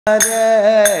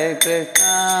Hare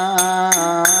Krishna,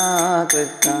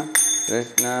 Krishna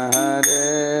Krishna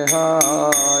Hare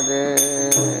Hare,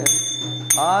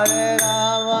 Hare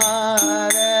Rama,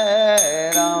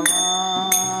 Hare Rama,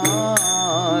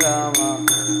 Rama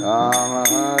Rama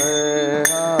Hare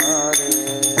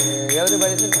Hare.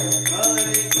 Everybody sing.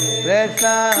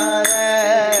 Krishna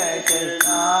Hare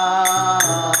Krishna,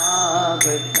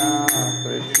 Krishna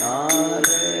Krishna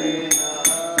Hare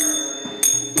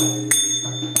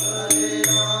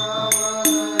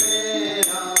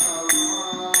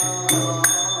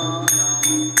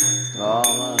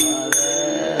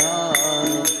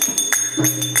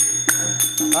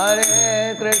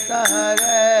Hare Krishna,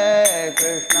 Hare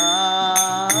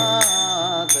Krishna,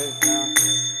 Krishna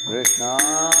Krishna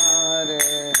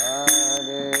Hare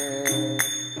Hare,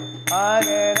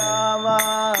 Hare Rama,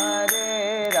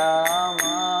 Hare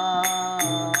Rama,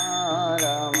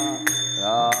 Rama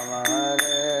Rama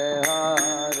Hare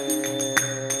Hare.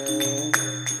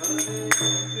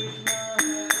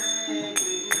 Hare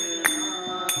Krishna,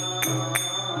 Hare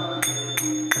Krishna,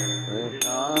 Krishna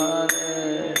Krishna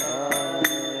Hare Hare,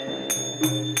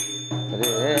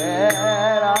 Hare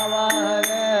Rama,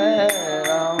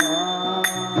 Hare Rama,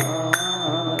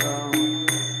 Rama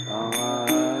Rama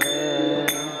Hare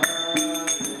Hare,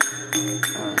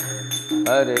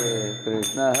 Hare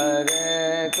Krishna,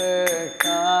 Hare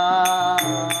Krishna,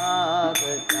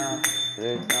 Krishna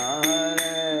Krishna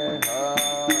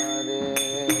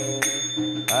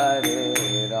Hare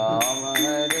Hare Rama,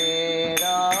 Hare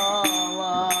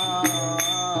Rama,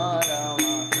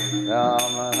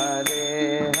 Rama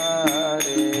Hare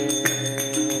Hare.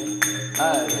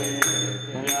 Hare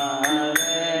Krishna,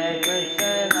 Hare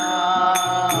Krishna,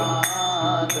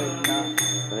 Krishna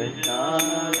Krishna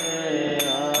Hare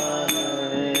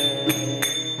Hare,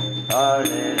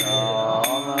 Hare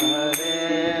Rama,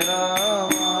 Hare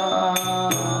Rama,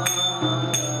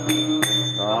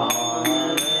 Rama Rama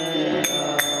Hare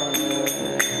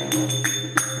Hare.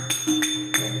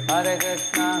 Hare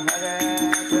Krishna, Hare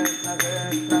Krishna,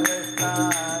 Krishna Krishna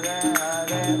Hare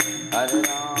Hare, Hare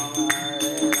Rama, Hare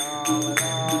Rama.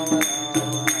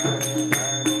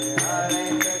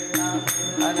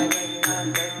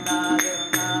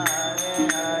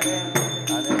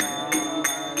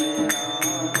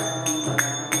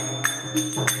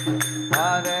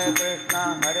 Hare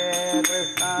Krishna, Hare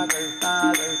Krishna,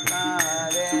 Krishna Krishna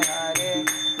Hare Hare,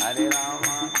 Hare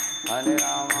Rama, Hare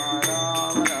Rama,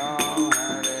 Rama Rama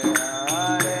Hare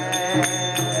Hare.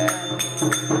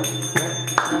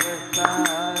 Krishna,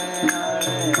 Hare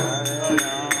Hare, Hare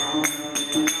Rama.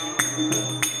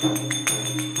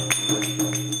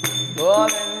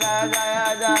 Govinda Jaya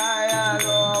Jaya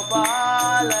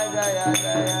Gopal Jaya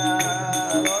Jaya,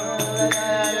 Govinda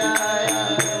Jaya Jaya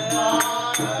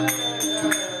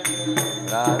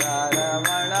Radha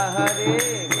Ramana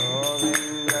Hari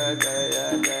Govinda Jaya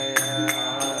Jaya.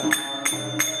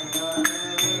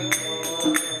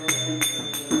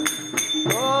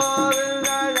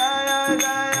 Govinda Jaya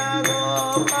Jaya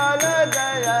Gopal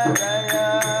Jaya Jaya,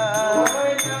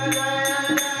 Govinda Jaya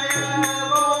Jaya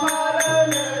Gopal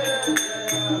Jaya Jaya,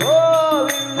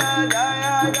 Govinda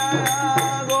Jaya Jaya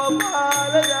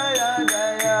Gopal Jaya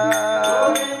Jaya,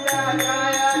 Govinda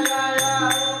Jaya Jaya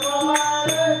Gopal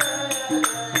Jaya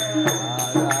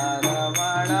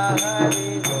Jaya.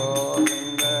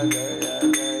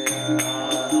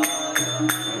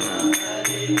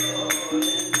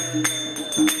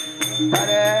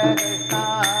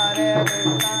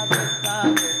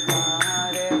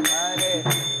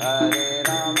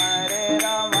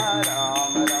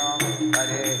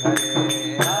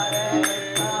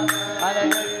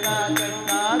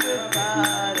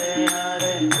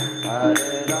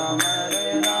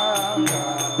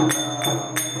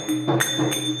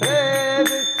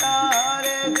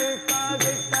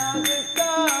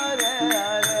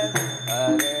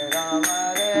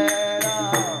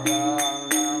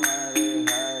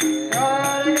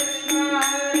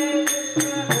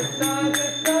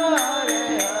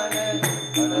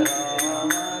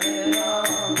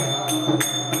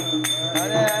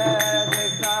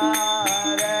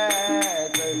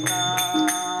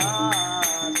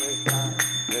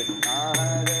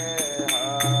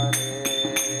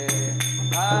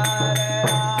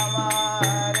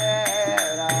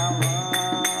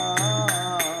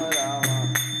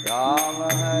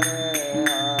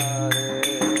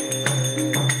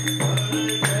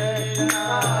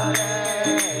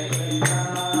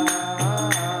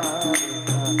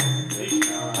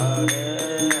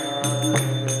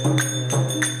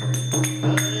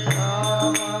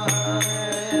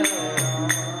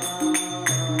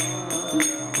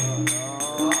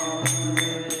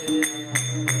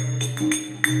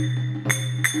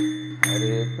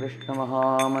 Krishna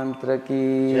महामंत्र की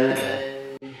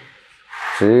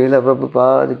श्रील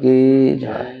प्रभुपाद की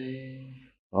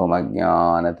ओम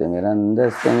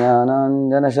अज्ञानतिमिरन्धस्य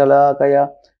ज्ञानाञ्जनशलाकया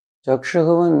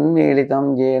चक्षुरुन्मीलितं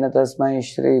येन तस्मै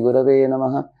श्रीगुरवे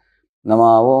नमः।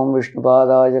 नमः ओं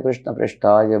विष्णुपादाय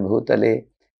कृष्णपृष्ठाय भूतले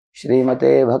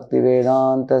श्रीमते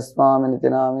भक्तिवेदान्तस्वामिनिति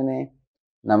नामिने।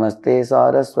 नमस्ते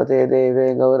सारस्वते देवे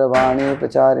गौरवाणी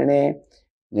प्रचारिणे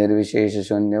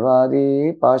निर्विशेषशून्यवादी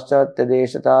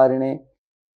पाश्चात्यदेशतारिणे।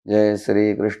 जय श्री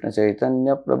कृष्ण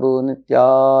चैतन्य प्रभु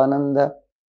नित्यानंद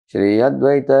श्री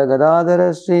अद्वैत गदाधर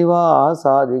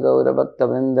श्रीवासादि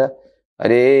गौरभक्तवृंद।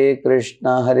 हरे कृष्ण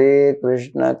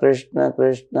कृष्ण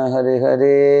कृष्ण हरे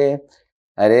हरे,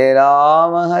 हरे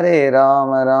Ram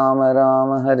Ram Ram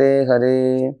Hare Hare.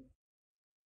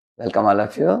 Welcome all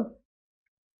of you.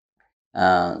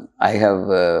 I have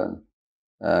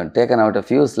taken out a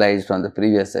few slides from the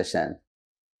previous session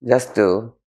just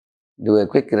to do a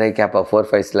quick recap of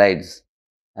 4-5 slides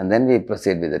and then we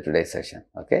proceed with the today's session.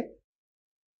 Okay?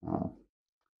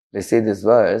 Let's see this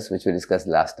verse which we discussed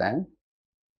last time.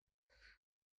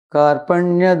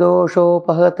 कार्पण्य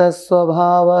दोषोपहत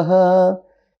स्वभावः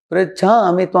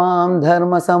पृच्छामि त्वां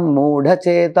धर्म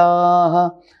सम्मूढचेताः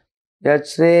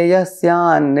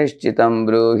यच्छ्रेयस्यान्निश्चितं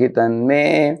ब्रूहि तन्मे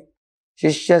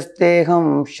शिष्यस्तेहं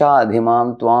शाधि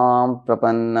मां त्वां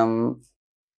प्रपन्नम्.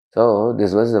 So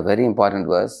this was a very important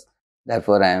verse.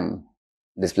 Therefore, I am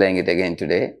displaying it again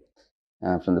today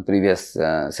from the previous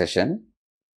session.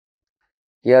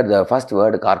 Here, the first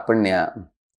word, karpanya,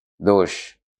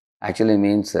 dosh, actually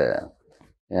means a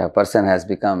person has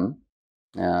become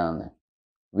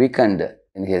weakened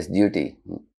in his duty.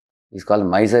 It's called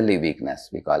miserly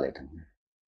weakness, we call it.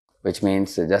 Which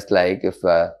means just like if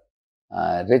a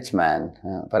rich man,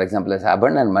 for example, has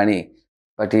abundant money,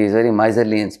 but he is very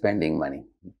miserly in spending money.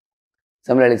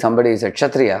 Similarly, somebody is a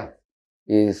kshatriya,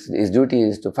 his duty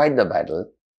is to fight the battle,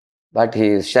 but he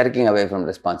is shirking away from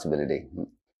responsibility,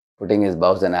 putting his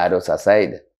bows and arrows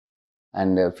aside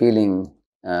and feeling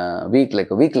weak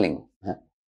like a weakling.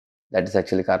 That is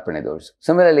actually karpanya dosh.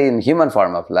 Similarly, in human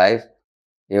form of life,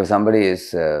 if somebody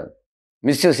is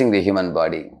misusing the human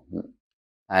body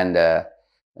and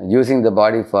using the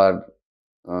body for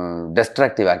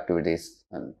destructive activities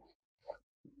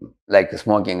like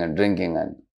smoking and drinking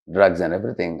and drugs and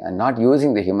everything, and not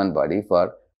using the human body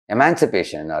for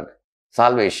emancipation or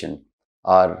salvation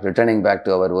or returning back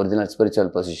to our original spiritual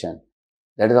position,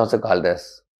 that is also called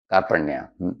as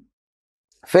karpanya.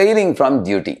 Failing from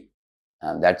duty,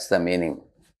 that's the meaning,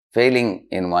 failing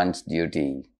in one's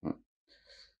duty.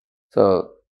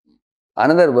 So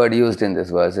another word used in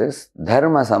this verse is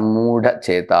dharma sammudha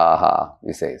chetaha,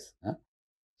 he says.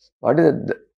 What is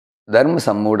it? Dharma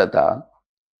sammudata.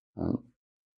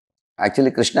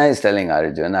 Actually, Krishna is telling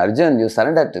Arjuna, Arjuna, you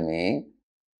surrender to me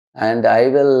and I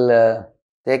will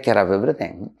take care of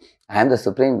everything. I am the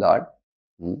Supreme Lord.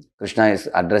 Krishna is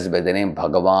addressed by the name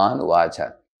Bhagavan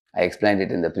Vacha. I explained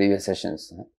it in the previous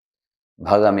sessions.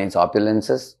 Bhaga means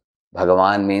opulences.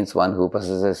 Bhagavan means one who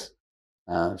possesses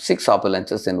 6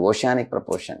 opulences in oceanic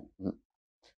proportion.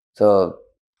 So,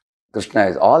 Krishna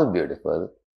is all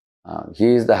beautiful.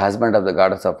 He is the husband of the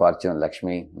goddess of fortune,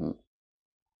 Lakshmi.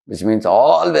 Which means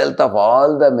all wealth of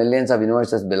all the millions of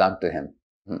universes belong to him.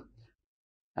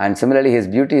 And similarly, his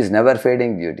beauty is never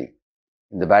fading beauty.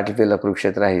 In the battlefield of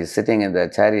Kurukshetra, he is sitting in the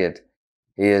chariot.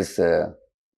 He is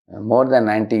more than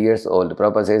 90 years old.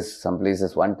 Prabhupada says some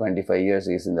places 125 years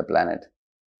he is in the planet.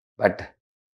 But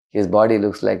his body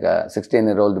looks like a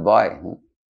 16-year-old boy.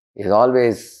 He is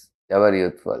always ever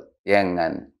youthful, young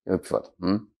and youthful.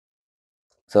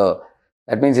 So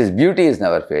that means his beauty is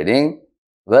never fading.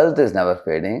 Wealth is never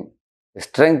fading, his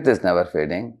strength is never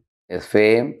fading, his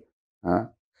fame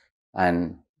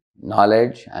and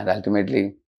knowledge and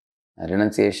ultimately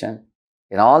renunciation.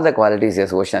 In all the qualities, he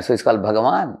has ocean. So it's called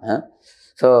Bhagavan.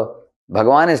 So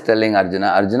Bhagavan is telling Arjuna,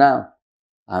 Arjuna,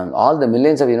 all the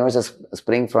millions of universes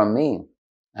spring from me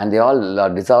and they all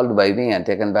are dissolved by me and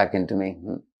taken back into me.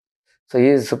 So he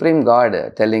is Supreme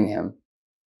God telling him,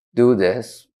 do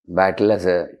this battle as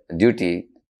a duty,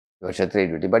 your Kshatriya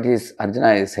duty, but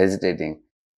Arjuna is hesitating.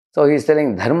 So he is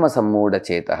telling dharma sammudha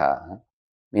chetaha,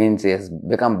 means he has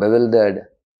become bewildered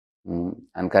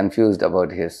and confused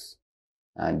about his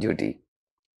duty.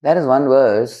 There is one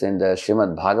verse in the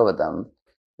Srimad Bhagavatam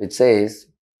which says,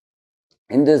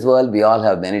 in this world we all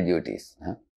have many duties.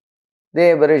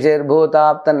 Devarishir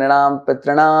bhutapta nrinam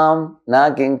pitranam na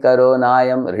kinkaro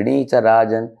nayam rinicha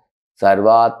rajan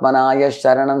sarvatmanaya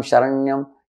sharanam sharanyam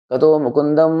kato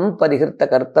mukundam parihirta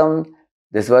kartam.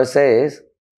 This verse says,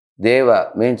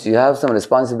 Deva means you have some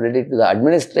responsibility to the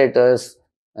administrators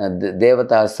the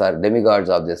devatas are demigods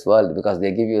of this world because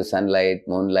they give you sunlight,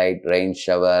 moonlight, rain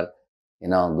shower,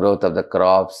 growth of the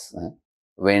crops,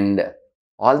 wind,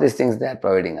 all these things they are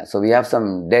providing us. So we have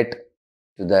some debt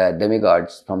to the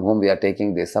demigods from whom we are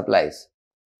taking these supplies.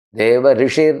 Deva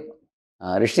Rishi.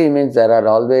 Rishi means there are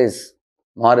always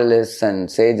moralists and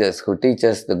sages who teach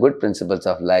us the good principles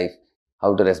of life,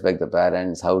 how to respect the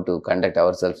parents, how to conduct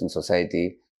ourselves in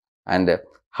society, and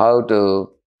how to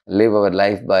live our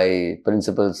life by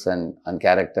principles and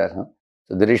character.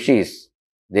 So the Rishis,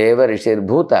 Deva Rishir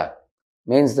Bhuta,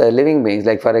 means the living beings.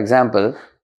 Like for example,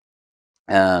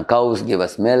 cows give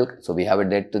us milk, so we have a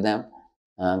debt to them.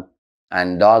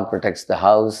 And dog protects the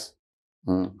house.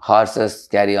 Horses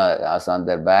carry us on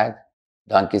their back.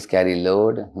 Donkeys carry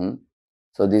load.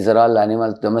 So these are all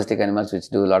animals, domestic animals, which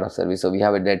do a lot of service. So we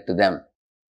have a debt to them.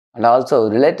 And also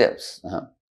relatives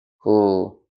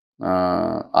who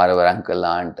are our uncle,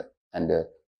 aunt, and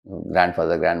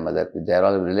grandfather, grandmother. They are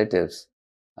all relatives.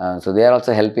 So they are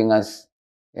also helping us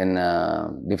in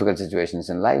difficult situations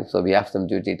in life. So we have some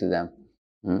duty to them.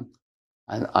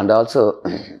 And also,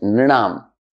 Nrinam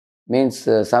means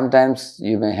sometimes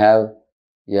you may have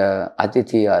a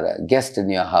atithi or a guest in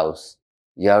your house.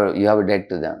 You have a debt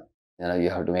to them. You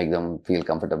have to make them feel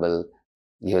comfortable,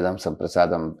 give them some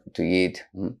prasadam to eat,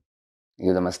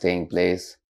 give them a staying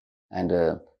place. And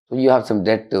so you have some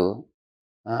debt to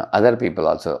other people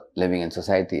also living in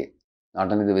society,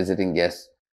 not only the visiting guests,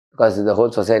 because the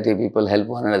whole society people help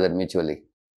one another mutually.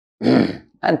 And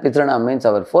Pitranam means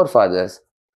our forefathers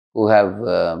who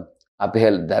have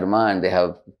upheld dharma and they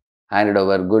have handed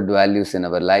over good values in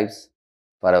our lives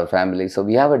for our family. So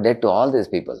we have a debt to all these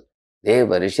people.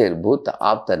 Deva, Rishir, Bhuta,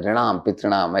 Apta, Nrinam,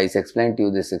 Pitranam. I explained to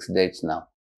you the 6 dates now.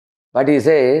 But he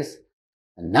says,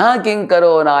 Na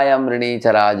kinkaro nayam rini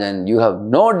charajan. You have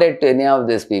no debt to any of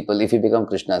these people if you become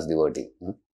Krishna's devotee.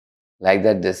 Like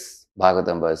that this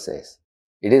Bhagavatam verse says.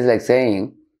 It is like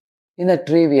saying, in a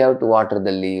tree we have to water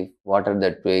the leaf, water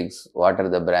the twigs, water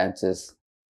the branches,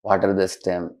 water the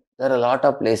stem. There are a lot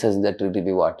of places in the tree to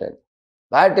be watered.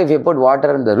 But if you put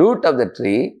water on the root of the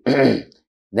tree,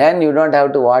 then you don't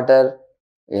have to water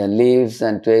leaves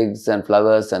and twigs and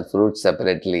flowers and fruits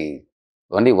separately.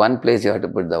 Only one place you have to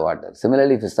put the water.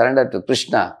 Similarly, if you surrender to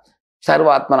Krishna,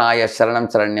 Sarvatmanaya Sharanam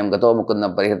Saranyam Gato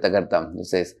Mukundam Parihirtakartam, he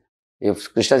says,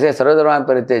 if Krishna says Sarvadharman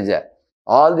Pariteja,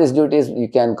 all these duties you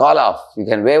can call off, you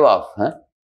can wave off,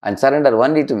 and surrender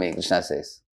only to me, Krishna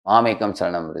says. Mamekam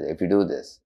Saranam. If you do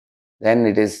this, then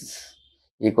it is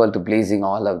equal to pleasing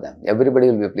all of them. Everybody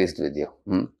will be pleased with you.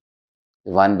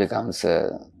 If one becomes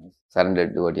a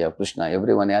surrendered devotee of Krishna,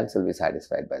 everyone else will be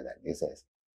satisfied by that, he says.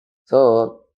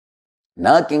 So,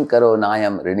 Na kinkaro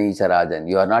nayam rini charajan.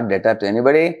 You are not debtor to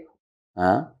anybody,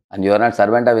 and you are not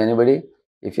servant of anybody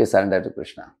if you surrender to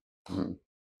Krishna.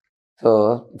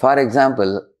 So, for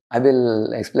example, I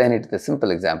will explain it with a simple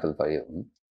example for you.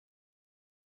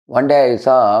 One day I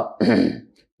saw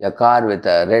a car with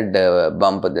a red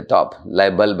bump at the top,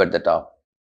 light bulb at the top.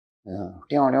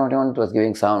 It was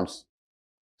giving sounds.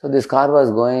 So this car was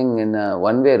going in a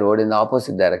one-way road in the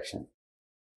opposite direction.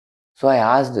 So I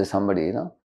asked somebody,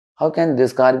 how can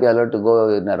this car be allowed to go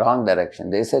in a wrong direction?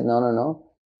 They said, no.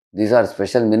 These are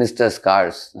special minister's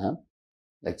cars,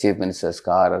 like chief minister's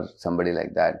car or somebody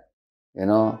like that. They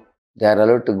are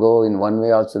allowed to go in one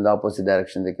way, also in the opposite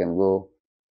direction they can go.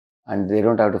 And they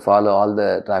don't have to follow all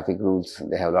the traffic rules.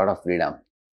 They have a lot of freedom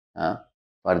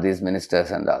for these ministers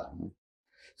and all.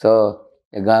 So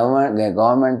the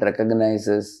government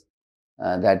recognizes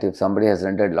that if somebody has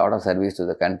rendered a lot of service to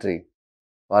the country,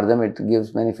 for them it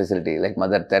gives many facilities. Like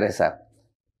Mother Teresa,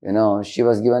 she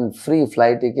was given free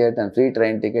flight ticket and free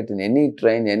train ticket in any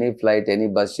train, any flight, any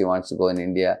bus she wants to go in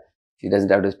India. She doesn't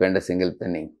have to spend a single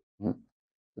penny.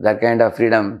 That kind of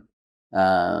freedom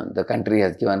the country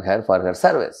has given her for her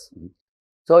service.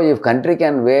 So if country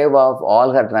can waive off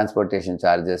all her transportation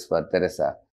charges for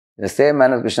Teresa, in the same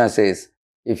manner Krishna says,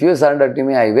 if you surrender to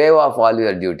me, I waive off all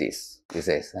your duties, he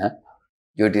says.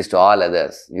 Duties to all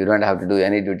others. You don't have to do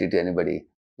any duty to anybody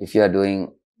if you are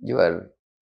doing your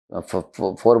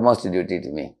foremost duty to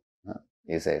me,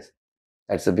 he says.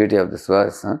 That's the beauty of this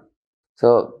verse.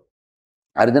 So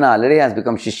Arjuna already has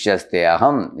become Shishyaste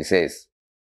Aham, he says.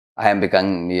 I am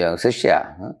becoming your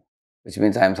Shishya, which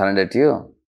means I am surrendered to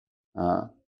you.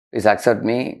 Please accept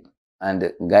me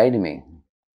and guide me,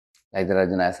 like the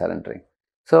Arjuna is surrendering.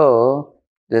 So,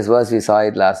 this verse we saw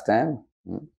it last time,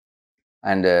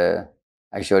 and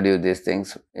I showed you these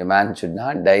things. A man should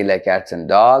not die like cats and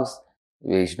dogs.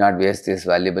 We should not waste this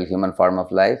valuable human form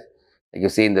of life. Like you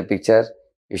see in the picture,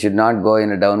 you should not go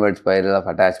in a downward spiral of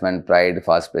attachment, pride,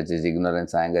 false prejudice,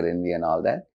 ignorance, anger, envy and all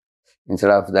that.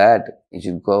 Instead of that, you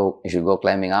should go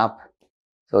climbing up.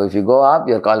 So if you go up,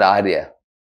 you're called Arya.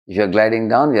 If you're gliding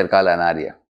down, you're called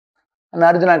Anarya. And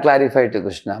Arjuna clarified to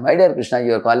Krishna, my dear Krishna,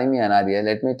 you are calling me Anarya.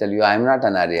 Let me tell you, I am not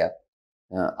Anarya.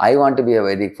 I want to be a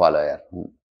Vedic follower.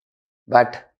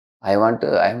 But I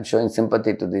am showing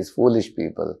sympathy to these foolish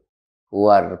people who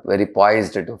are very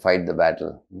poised to fight the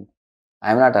battle.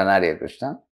 I am not Anarya,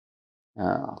 Krishna.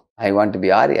 I want to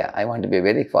be Arya. I want to be a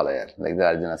Vedic follower, like the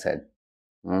Arjuna said.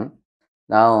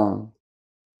 Now,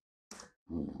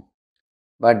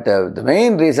 but the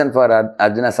main reason for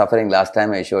Arjuna suffering last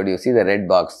time I showed you, see the red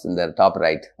box in the top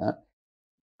right.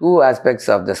 Two aspects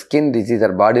of the skin disease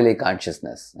are bodily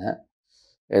consciousness.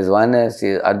 One is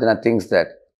Arjuna thinks that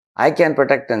I can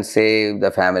protect and save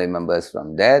the family members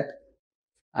from death,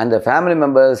 and the family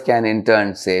members can in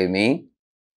turn save me.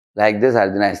 Like this,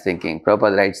 Arjuna is thinking.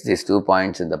 Prabhupada writes these 2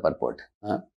 points in the purport.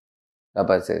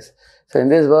 Prabhupada says, so in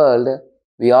this world,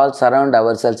 we all surround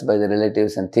ourselves by the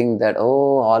relatives and think that,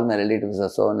 oh, all my relatives are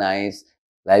so nice.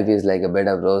 Life is like a bed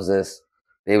of roses.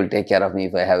 They will take care of me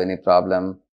if I have any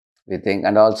problem. We think,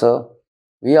 and also,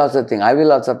 we also think, I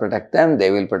will also protect them. They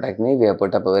will protect me. We have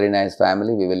put up a very nice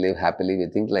family. We will live happily. We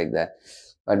think like that.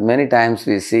 But many times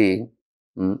we see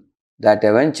that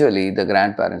eventually the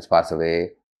grandparents pass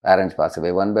away, parents pass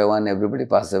away. One by one, everybody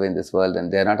passes away in this world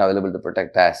and they are not available to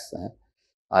protect us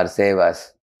or save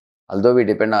us. Although we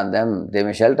depend on them, they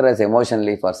may shelter us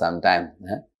emotionally for some time.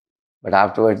 But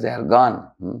afterwards, they are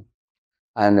gone.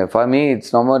 And for me,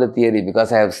 it's no more a theory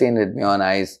because I have seen with my own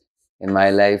eyes in my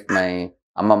life. My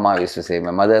Amma used to say,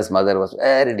 my mother's mother was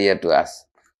very dear to us.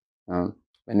 When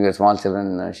we were small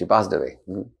children, she passed away.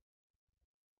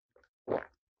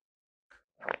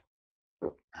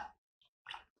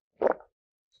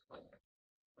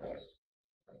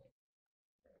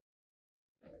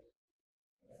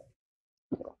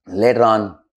 Later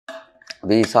on,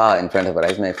 we saw in front of our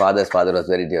eyes, my father's father was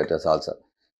very dear to us also.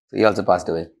 So he also passed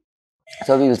away.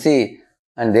 So we will see,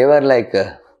 and they were like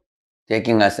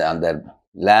taking us on their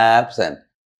laps and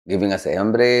giving us an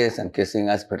embrace and kissing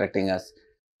us, protecting us.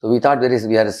 So we thought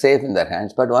we are safe in their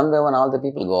hands, but one by one all the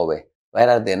people go away. Where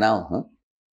are they now?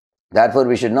 Therefore,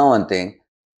 we should know one thing.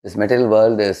 This material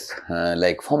world is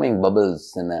like foaming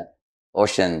bubbles in an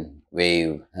ocean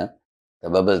wave. The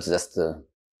bubbles just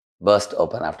burst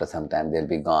open after some time, they'll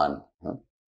be gone.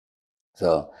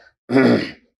 So,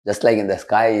 just like in the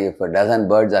sky, if a dozen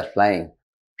birds are flying,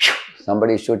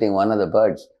 somebody is shooting one of the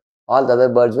birds, all the other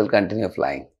birds will continue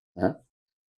flying.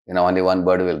 Only one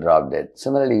bird will drop dead.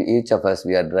 Similarly, each of us,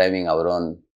 we are driving our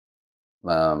own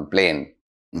plane,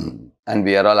 and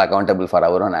we are all accountable for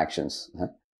our own actions,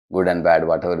 good and bad,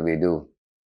 whatever we do.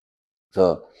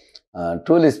 So,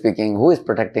 truly speaking, who is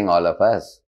protecting all of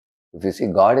us? If you see,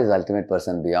 God is the ultimate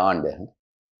person beyond,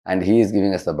 and He is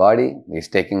giving us the body, He is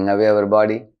taking away our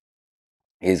body,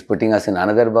 He is putting us in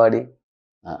another body,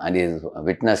 and He is a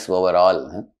witness over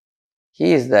all.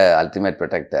 He is the ultimate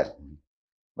protector.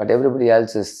 But everybody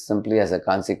else is simply as a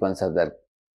consequence of their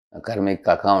karmic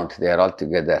account. They are all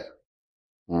together.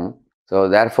 So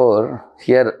therefore,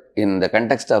 here in the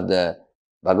context of the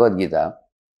Bhagavad Gita,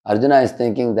 Arjuna is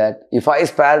thinking that if I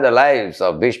spare the lives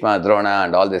of Bhishma, Drona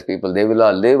and all these people, they will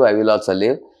all live, I will also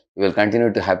live. We will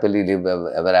continue to happily live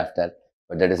ever after.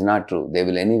 But that is not true. They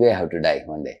will anyway have to die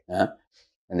one day.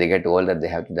 When they get older, they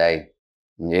have to die.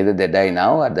 Either they die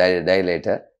now or they die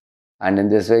later. And in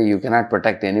this way, you cannot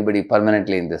protect anybody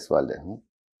permanently in this world.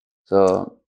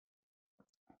 So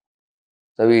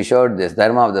we showed this.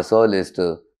 Dharma of the soul is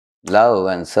to love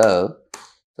and serve.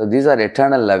 So these are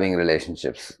eternal loving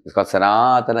relationships. It's called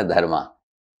Sanatana Dharma.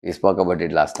 We spoke about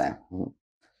it last time.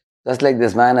 Just like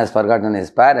this man has forgotten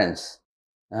his parents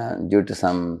due to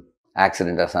some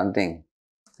accident or something.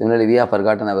 Similarly, we have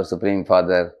forgotten our Supreme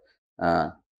Father,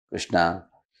 Krishna,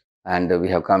 and we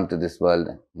have come to this world.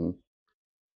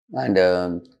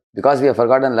 And because we have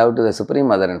forgotten love to the Supreme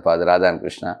Mother and Father, Radha and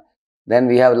Krishna, then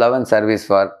we have love and service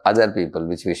for other people,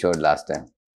 which we showed last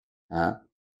time.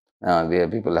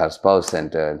 People are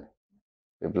spouse-centered,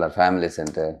 people are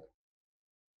family-centered,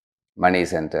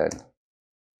 money-centered,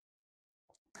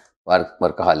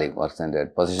 workaholic,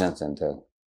 work-centered, position-centered,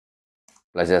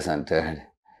 pleasure-centered,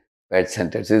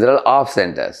 pet-centered. So these are all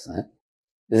off-centers.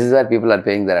 This is where people are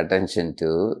paying their attention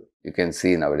to. You can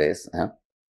see nowadays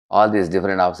all these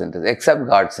different off-centers, except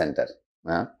God-center.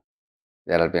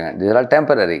 They are all paying. These are all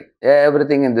temporary.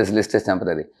 Everything in this list is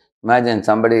temporary. Imagine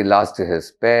somebody lost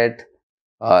his pet,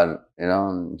 or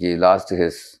he lost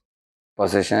his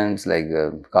possessions, like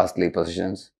costly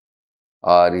possessions,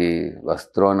 or he was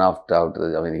thrown out.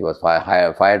 He was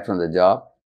fired from the job.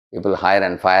 People hire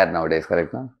and fire nowadays,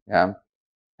 correct? No? Yeah.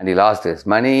 And he lost his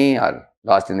money, or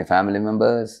lost in the family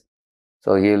members.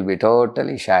 So he will be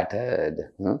totally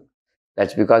shattered.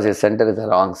 That's because his center is the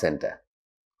wrong center.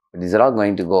 But these are all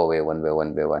going to go away one by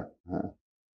one by one.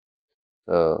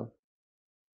 So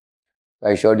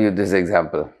I showed you this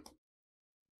example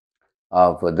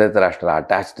of Dhritarashtra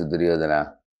attached to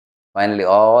Duryodhana. Finally,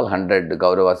 all 100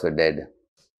 Kauravas were dead.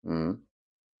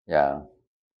 Yeah.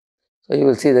 So you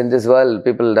will see that in this world,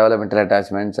 people develop mental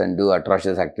attachments and do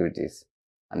atrocious activities,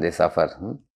 and they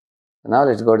suffer. Now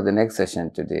let's go to the next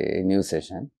session today, new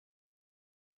session.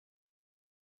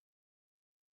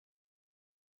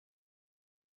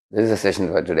 This is a session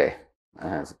for today.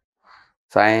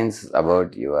 Science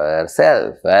about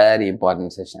yourself. Very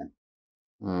important session.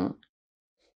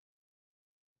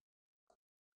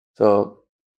 So,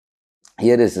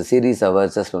 here is a series of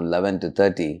verses from 11 to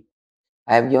 30.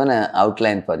 I have given an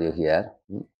outline for you here.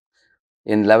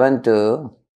 In 11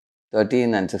 to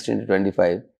 13 and 16 to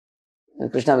 25,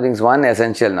 Krishna brings one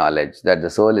essential knowledge, that the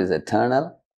soul is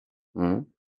eternal and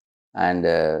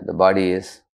the body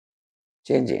is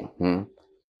changing.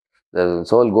 The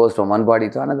soul goes from one body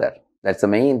to another. That's the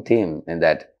main theme in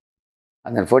that.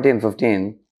 And then 14 and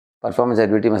 15, performance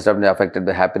and duty must not be affected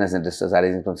by happiness and distress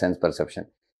arising from sense perception.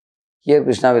 Here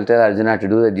Krishna will tell Arjuna to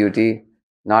do the duty,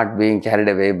 not being carried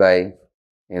away by,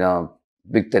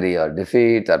 victory or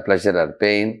defeat or pleasure or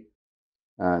pain.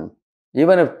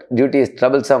 Even if duty is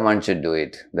troublesome, one should do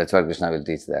it. That's what Krishna will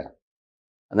teach there.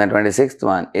 And then 26th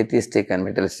one, atheistic and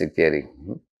materialistic theory.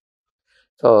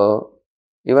 So,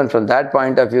 even from that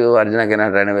point of view, Arjuna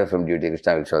cannot run away from duty.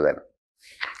 Krishna will show that.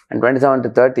 And 27 to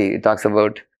 30, it talks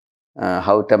about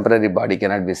how temporary body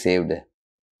cannot be saved.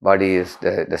 Body is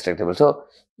destructible. So,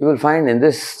 you will find in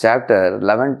this chapter,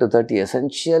 11 to 30,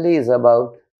 essentially is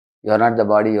about you are not the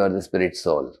body, you are the spirit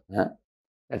soul.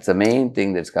 That's the main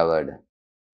thing that's covered.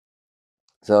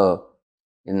 So,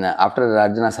 after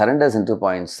Arjuna surrenders in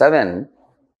 2.7,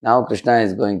 now Krishna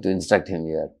is going to instruct him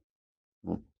here.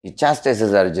 He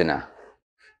chastises Arjuna.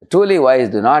 Truly wise,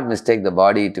 do not mistake the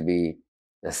body to be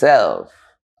the self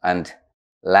and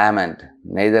lament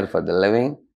neither for the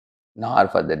living nor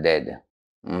for the dead.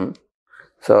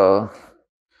 So,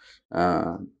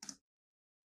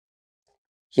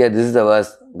 here this is the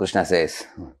verse Krishna says.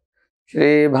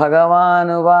 Shri Bhagavan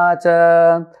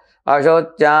Uvacha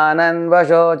Ashotyanan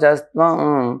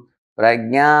Vashochastvam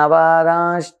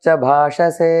Prajnavadascha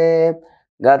Bhashase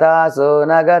Gataso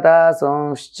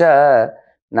Nagatasumscha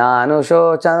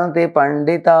Nanushochanti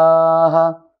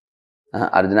Panditaha.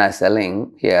 Arjuna is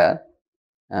telling here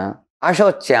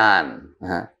Ashotyan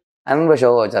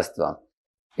Anvashochastvam.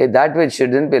 That which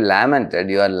shouldn't be lamented,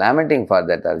 you are lamenting for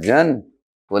that, Arjun,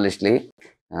 foolishly.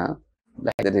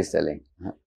 Like that is telling.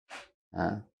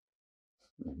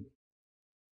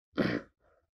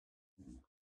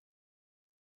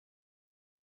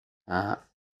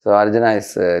 So Arjuna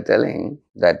is telling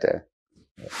that,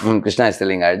 Krishna is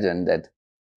telling Arjuna that,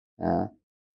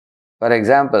 for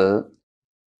example,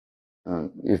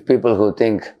 if people who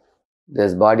think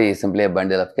this body is simply a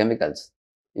bundle of chemicals,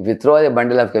 if you throw a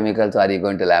bundle of chemicals, are you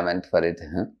going to lament for it?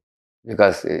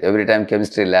 Because every time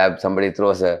chemistry lab, somebody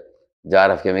throws a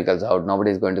jar of chemicals out,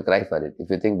 nobody is going to cry for it. If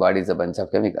you think body is a bunch of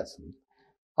chemicals.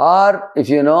 Or if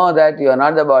you know that you are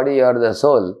not the body, you are the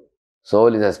soul.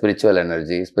 Soul is a spiritual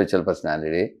energy, spiritual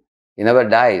personality. He never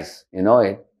dies, you know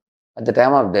it. At the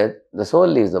time of death, the soul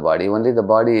leaves the body, only the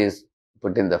body is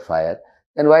put in the fire.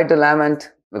 Then why to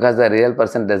lament? Because the real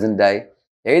person doesn't die.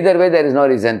 Either way, there is no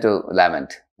reason to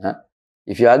lament.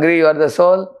 If you agree you are the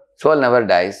soul, soul never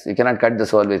dies. You cannot cut the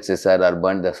soul with scissor or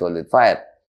burn the soul with fire.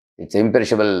 It's an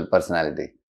imperishable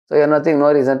personality. So you have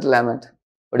no reason to lament.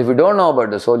 But if you don't know about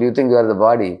the soul, you think you are the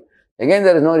body, again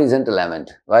there is no reason to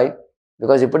lament. Why?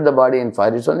 Because you put the body in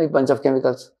fire, it's only a bunch of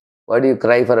chemicals. Why do you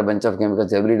cry for a bunch of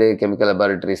chemicals? Every day chemical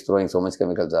laboratory is throwing so much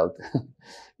chemicals out.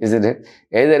 Isn't it?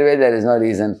 Either way, there is no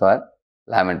reason for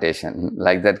lamentation.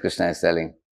 Like that Krishna is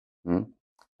telling.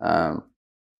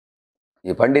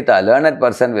 A Pandita, learned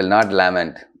person will not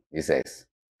lament, he says.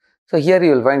 So here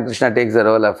you will find Krishna takes the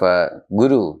role of a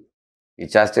guru. He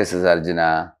chastises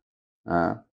Arjuna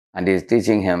and he is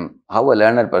teaching him how a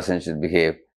learned person should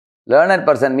behave. Learned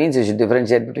person means you should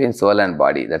differentiate between soul and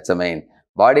body. That's the main.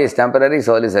 Body is temporary,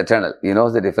 soul is eternal. He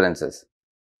knows the differences.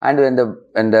 And when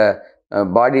the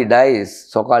body dies,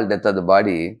 so-called death of the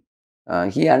body,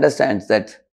 he understands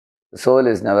that the soul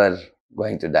is never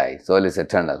going to die. Soul is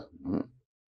eternal.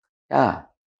 Yeah.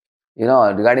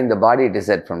 Regarding the body, it is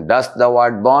said, from dust thou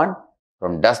art born,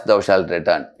 from dust thou shalt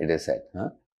return, it is said.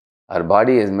 Our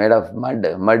body is made of mud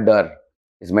or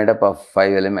is made up of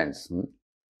 5 elements.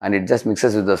 And it just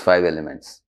mixes with those 5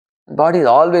 elements. The body is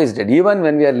always dead. Even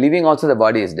when we are living also, the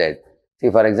body is dead. See,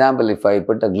 for example, if I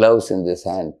put a gloves in this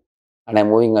hand and I'm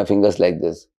moving my fingers like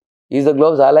this, is the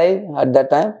gloves alive at that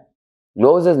time?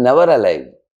 Gloves is never alive.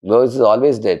 Gloves is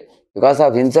always dead. Because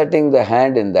of inserting the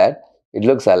hand in that, it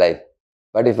looks alive.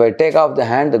 But if I take off the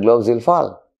hand, the gloves will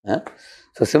fall.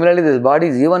 So similarly, this body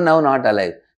is even now not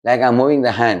alive. Like I'm moving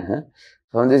the hand.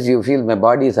 From this you feel my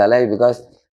body is alive because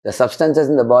the substances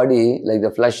in the body, like the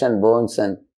flesh and bones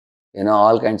and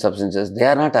all kinds of substances, they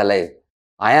are not alive.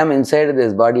 I am inside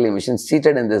this bodily machine,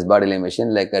 seated in this bodily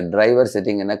machine like a driver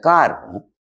sitting in a car.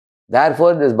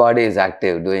 Therefore, this body is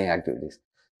active, doing activities.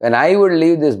 When I would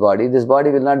leave this body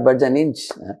will not budge an inch.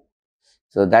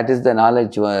 So that is the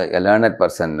knowledge a learned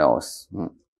person knows.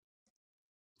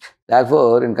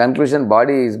 Therefore, in conclusion,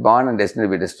 body is born and destined to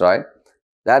be destroyed.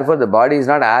 Therefore, the body is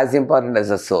not as important as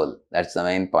the soul. That's the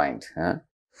main point.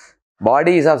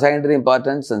 Body is of secondary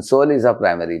importance and soul is of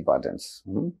primary importance.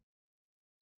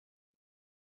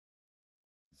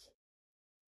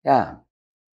 Yeah.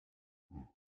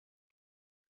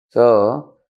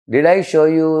 So, did I show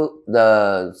you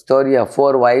the story of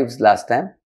 4 wives last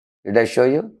time? Did I show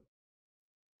you?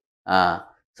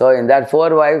 So, in that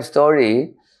 4 wives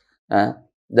story, there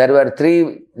were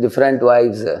 3 different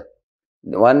wives.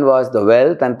 One was the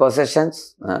wealth and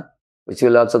possessions, which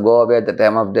will also go away at the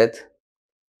time of death.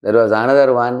 There was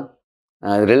another one,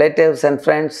 relatives and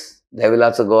friends, they will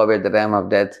also go away at the time of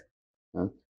death.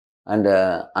 And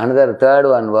another third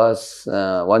one was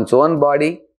one's own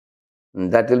body,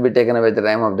 that will be taken away at the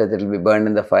time of death, it will be burned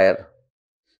in the fire.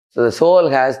 So the soul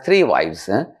has 3 wives,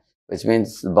 which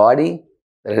means body,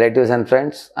 relatives and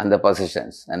friends, and the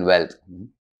possessions and wealth.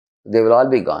 They will all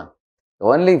be gone. The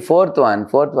only fourth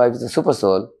wife is the super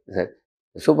soul. The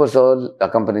super soul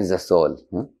accompanies the soul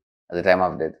at the time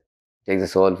of death. Takes the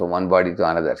soul from one body to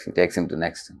another. He takes him to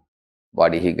next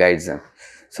body. He guides him.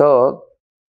 So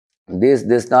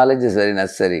this knowledge is very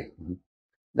necessary.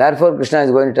 Therefore, Krishna is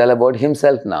going to tell about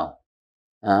himself now.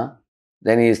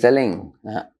 Then he is telling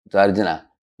to Arjuna,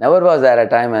 never was there a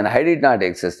time when I did not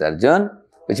exist, Arjuna,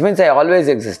 which means I always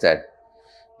existed.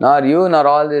 Nor you, nor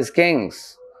all these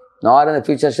kings, nor in the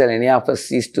future shall any of us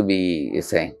cease to be, he is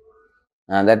saying.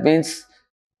 That means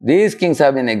these kings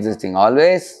have been existing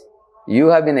always, you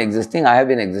have been existing, I have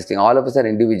been existing. All of us are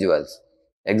individuals,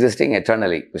 existing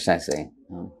eternally, Krishna is saying.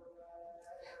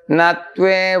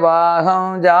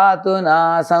 Natvevaham jatu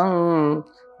nasam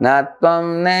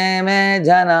natvam neme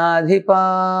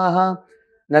janadhipaha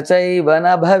nachaiva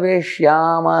na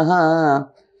bhavishyamaha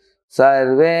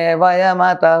sarve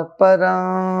vayamata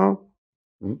param.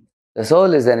 The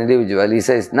soul is an individual. He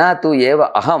says, na tu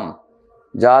eva aham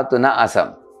jatu na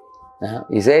asam.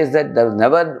 He says that there was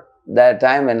never that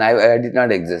time when I did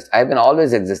not exist. I have been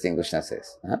always existing, Krishna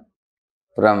says.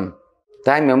 From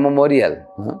time immemorial.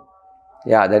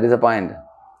 Yeah, that is the point.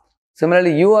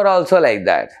 Similarly, you are also like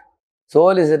that.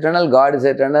 Soul is eternal, God is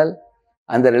eternal,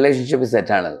 and the relationship is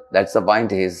eternal. That's the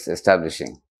point he is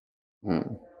establishing.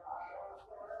 And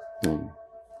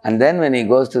then when he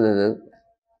goes to the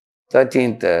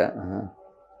 13th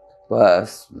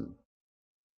verse,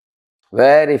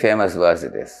 very famous verse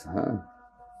it is.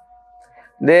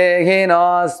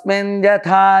 Dehinosmin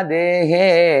yatha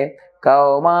dehe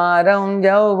kaumaram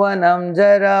yauvanam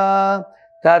jara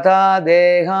tatha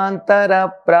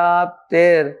dehantara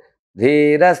praptir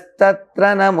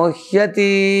dhirastatra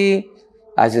namuhyati.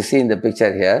 As you see in the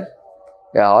picture here,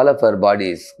 all of our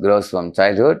bodies grows from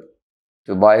childhood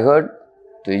to boyhood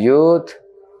to youth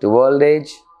to old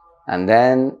age, and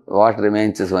then what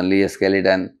remains is only a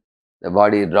skeleton. The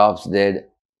body drops dead,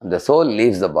 and the soul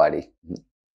leaves the body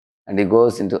and he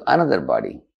goes into another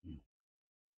body.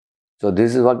 So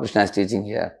this is what Krishna is teaching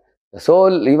here. The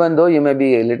soul, even though you may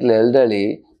be a little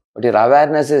elderly, but your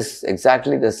awareness is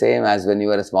exactly the same as when you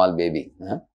were a small baby.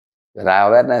 Your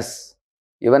awareness,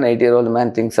 even an 8-year-old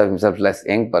man thinks of himself less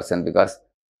young person because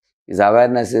his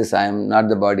awareness is, I am not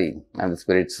the body, I am the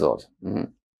spirit soul.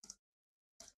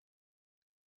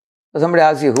 So somebody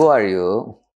asks you, who are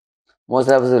you? Most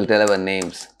of us will tell our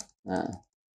names.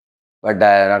 But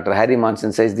Dr. Harry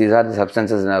Monson says these are the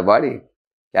substances in our body.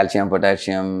 Calcium,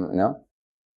 potassium,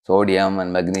 sodium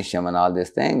and magnesium and all these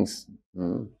things.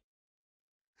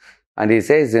 And he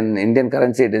says in Indian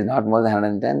currency it is not more than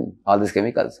 110, all these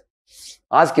chemicals.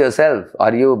 Ask yourself,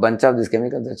 are you a bunch of these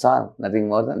chemicals? That's all, nothing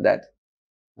more than that.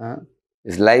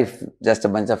 Is life just a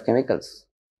bunch of chemicals?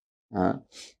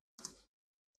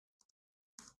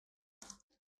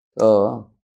 So,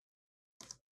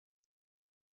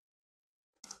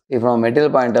 if from a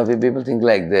material point of view, people think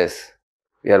like this.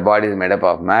 Your body is made up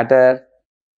of matter,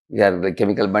 we are the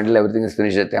chemical bundle, everything is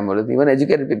finished at time. Even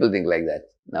educated people think like that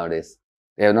nowadays.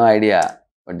 They have no idea.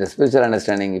 But the spiritual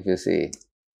understanding, if you see,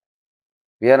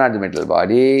 We are not the material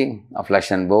body of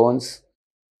flesh and bones.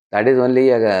 That is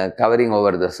only a covering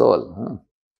over the soul.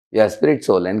 We are spirit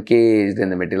soul encased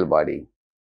in the material body.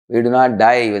 We do not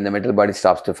die when the material body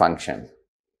stops to function.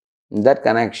 In that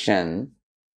connection,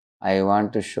 I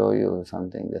want to show you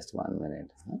something, just 1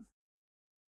 minute.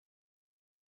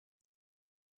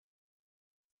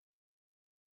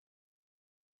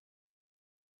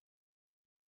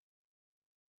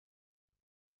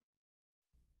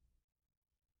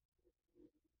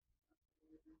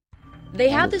 They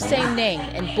have the same name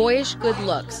and boyish good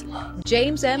looks.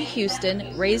 James M.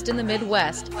 Houston, raised in the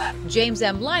Midwest. James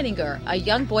M. Leininger, a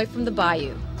young boy from the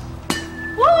Bayou.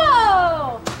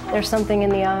 Whoa! There's something in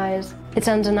the eyes. It's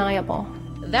undeniable.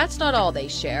 That's not all they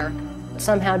share.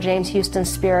 Somehow James Houston's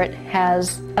spirit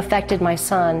has affected my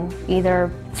son,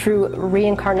 either through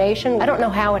reincarnation. I don't know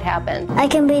how it happened. I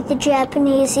can read the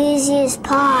Japanese easy as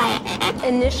pie.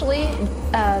 Initially,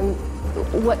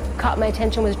 what caught my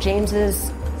attention was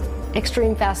James's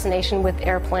extreme fascination with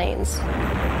airplanes.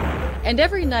 And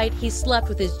every night he slept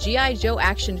with his G.I. Joe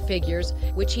action figures,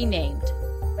 which he named.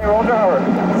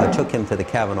 I took him to the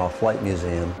Kavanaugh Flight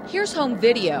Museum. Here's home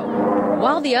video.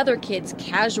 While the other kids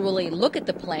casually look at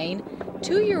the plane,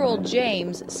 2-year-old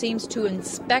James seems to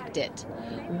inspect it.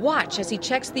 Watch as he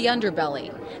checks the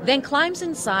underbelly, then climbs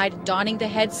inside, donning the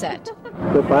headset.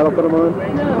 The pilot put him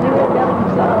on?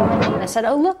 No, I said,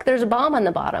 oh, look, there's a bomb on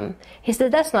the bottom. He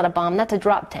said, that's not a bomb, that's a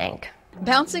drop tank.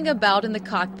 Bouncing about in the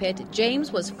cockpit,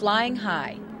 James was flying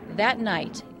high. That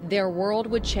night, their world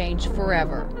would change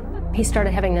forever. He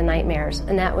started having the nightmares,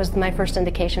 and that was my first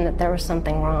indication that there was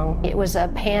something wrong. It was a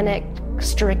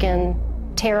panic-stricken,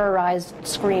 terrorized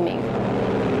screaming.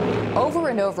 Over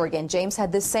and over again, James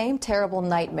had the same terrible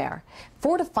nightmare,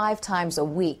 4 to 5 times a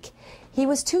week. He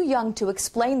was too young to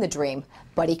explain the dream,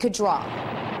 but he could draw.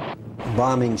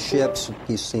 Bombing ships,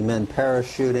 you see men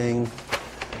parachuting.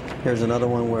 Here's another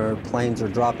one where planes are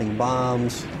dropping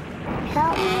bombs.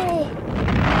 Help me.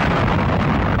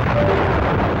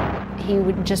 He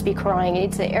would just be crying.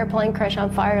 He'd say, airplane crash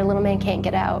on fire, little man can't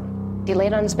get out. He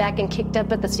laid on his back and kicked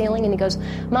up at the ceiling, and he goes,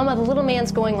 Mama, the little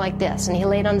man's going like this. And he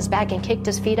laid on his back and kicked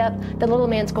his feet up. The little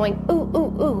man's going, ooh,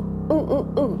 ooh, ooh, ooh,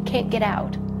 ooh, ooh, can't get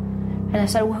out. And I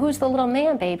said, well, who's the little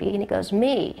man, baby? And he goes,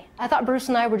 me. I thought Bruce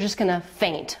and I were just going to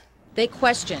faint. They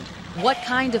questioned, what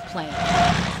kind of plane?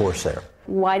 Corsair.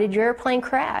 Why did your airplane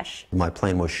crash? My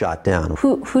plane was shot down.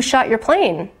 Who shot your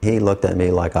plane? He looked at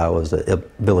me like I was a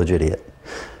village idiot.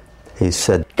 He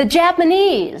said, The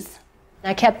Japanese.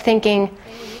 I kept thinking,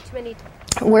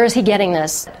 where is he getting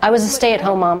this? I was a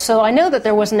stay-at-home mom, so I know that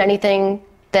there wasn't anything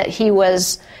that he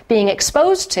was being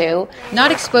exposed to.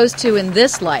 Not exposed to in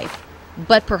this life,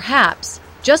 but perhaps,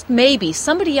 just maybe,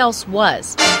 somebody else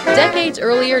was. Decades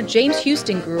earlier, James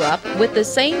Houston grew up with the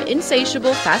same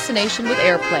insatiable fascination with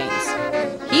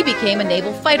airplanes. He became a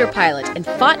naval fighter pilot and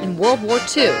fought in World War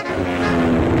II.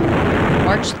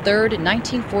 March 3rd,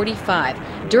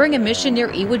 1945, during a mission near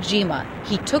Iwo Jima,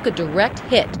 he took a direct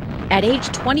hit. At age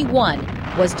 21,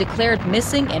 was declared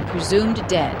missing and presumed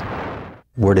dead.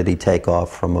 where did he take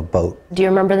off from a boat? Do you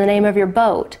remember the name of your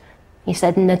boat? He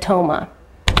said Natoma.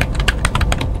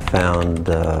 Found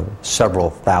several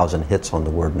thousand hits on the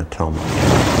word Natoma.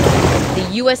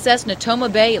 The USS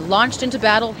Natoma Bay launched into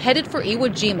battle, headed for Iwo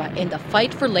Jima in the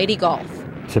fight for Lady Gulf.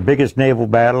 It's the biggest naval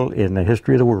battle in the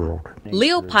history of the world.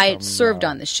 Leo Pyatt served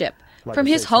on the ship. From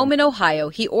his home in Ohio,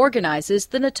 he organizes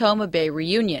the Natoma Bay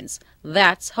reunions.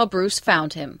 That's how Bruce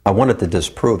found him. I wanted to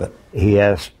disprove it. He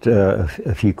asked a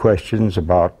few questions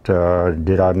about,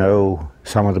 did I know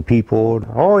some of the people?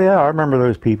 Oh yeah, I remember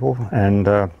those people.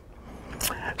 And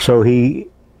so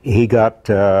he got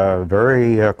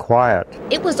very quiet.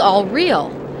 It was all real.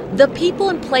 The people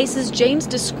and places James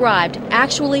described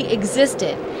actually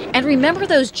existed. And remember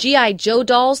those G.I. Joe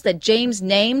dolls that James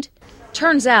named?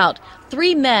 Turns out,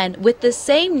 3 men with the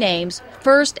same names,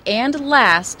 first and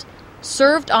last,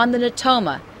 served on the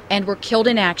Natoma and were killed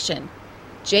in action.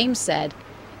 James said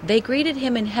they greeted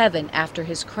him in heaven after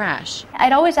his crash.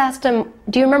 I'd always asked him,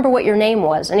 do you remember what your name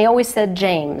was? And he always said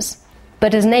James.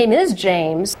 But his name is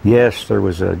James. Yes, there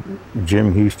was a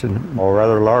Jim Houston, a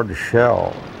rather large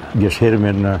shell. Just hit him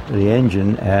in the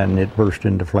engine and it burst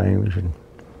into flames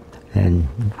and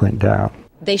went down.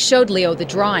 They showed Leo the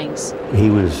drawings.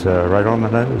 He was right on the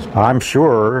nose. I'm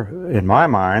sure, in my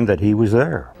mind, that he was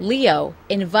there. Leo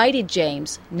invited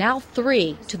James, now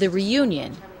 3, to the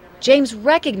reunion. James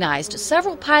recognized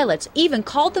several pilots, even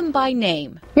called them by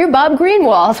name. You're Bob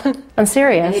Greenwald. I'm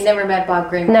serious. He'd never met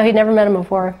Bob Greenwald. No, he'd never met him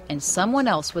before. And someone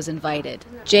else was invited.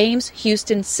 James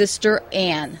Houston's sister,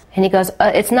 Anne. And he goes,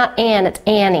 it's not Anne, it's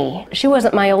Annie. She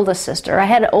wasn't my oldest sister. I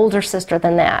had an older sister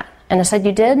than that. And I said,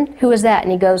 you did? Who was that?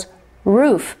 And he goes,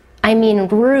 Ruth. I mean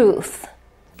Ruth.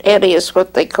 Eddie is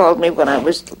what they called me when I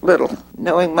was little.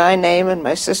 Knowing my name and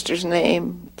my sister's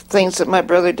name, things that my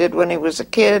brother did when he was a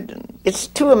kid. It's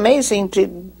too amazing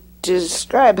to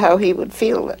describe how he would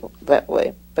feel that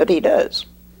way, but he does.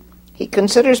 He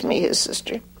considers me his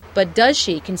sister. But does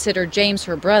she consider James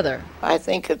her brother? I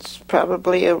think it's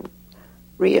probably a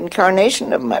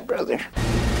reincarnation of my brother.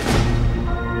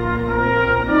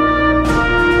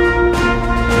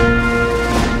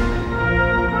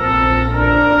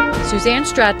 Suzanne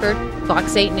Stratford,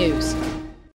 Fox 8 News.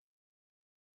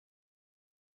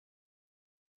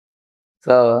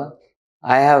 So,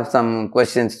 I have some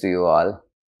questions to you all.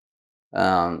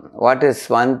 What is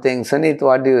one thing, Sunit,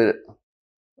 what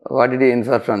did you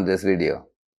infer from this video?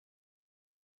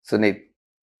 Sunit.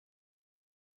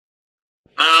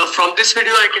 From this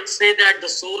video, I can say that the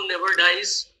soul never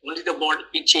dies, only the body,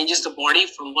 it changes the body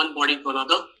from one body to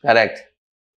another. Correct.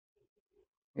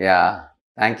 Yeah,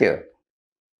 thank you.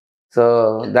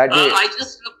 So that I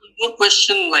just have one more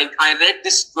question. Like, I read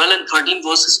this 12 and 13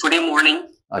 verses today morning.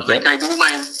 Okay. Like, I do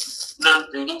my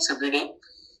readings every day.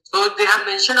 So they have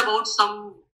mentioned about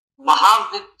some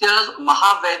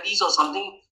Mahavedis or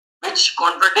something which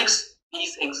contradicts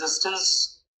these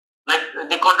existence. Like,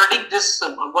 they contradict this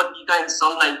Bhagavad Gita in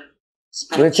some like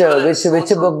spiritual. Which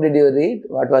book did you read?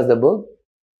 What was the book?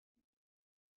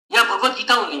 Yeah, Bhagavad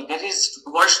Gita only. There is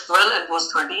verse 12 and verse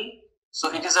 13. So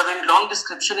it is a very long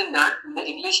description in that, in the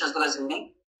English as well as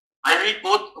Hindi. I read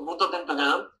both of them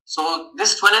together. So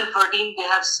this 12 and 13, they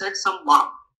have said some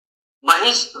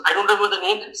Mahesh, I don't remember the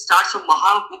name, it starts from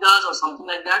Mahavidas or something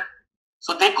like that.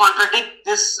 So they contradict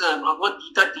this Bhagavad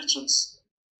Gita teachings,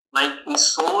 like in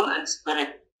soul and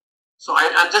spirit. So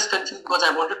I'm just confused because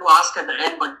I wanted to ask at the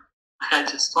end, but I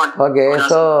just thought. Okay,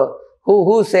 so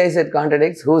who says it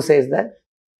contradicts? Who says that?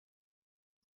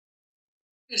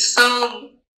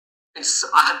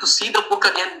 I have to see the book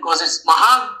again because it's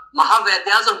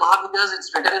Mahavedyas or Mahavidyas.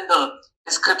 It's written in the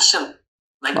description.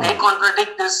 Like they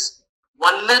contradict this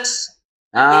oneness.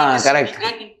 Correct.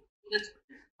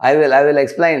 I will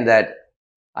explain that.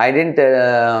 I didn't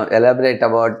elaborate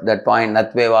about that point.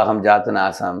 Natvevaham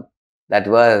jatanasam. That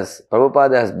verse,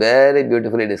 Prabhupada has very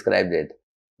beautifully described it.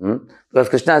 Because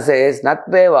Krishna says,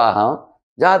 Natvevaham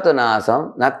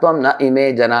jatanasam natvam na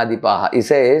ime janadipaha. He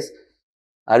says,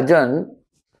 Arjun,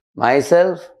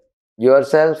 myself,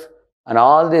 yourself, and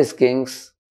all these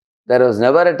kings, there was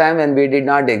never a time when we did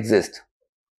not exist.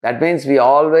 That means we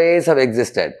always have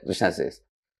existed, Krishna says.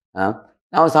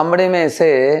 Now somebody may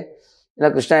say,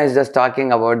 Krishna is just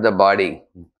talking about the body.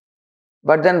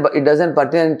 But then it doesn't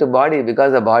pertain to body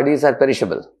because the bodies are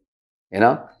perishable.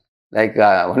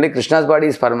 Only Krishna's body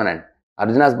is permanent.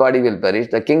 Arjuna's body will perish,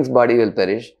 the king's body will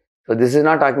perish. So this is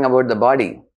not talking about the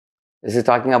body. This is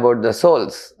talking about the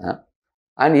souls.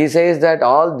 And he says that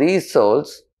all these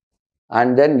souls,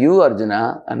 and then you,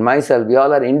 Arjuna, and myself, we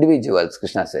all are individuals,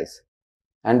 Krishna says.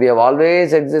 And we have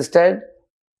always existed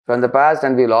from the past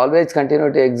and we will always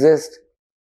continue to exist.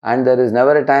 And there is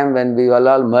never a time when we will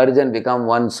all merge and become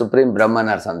one supreme Brahman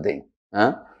or something.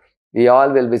 We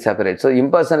all will be separate. So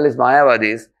impersonalist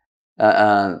Mayavadis,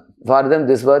 for them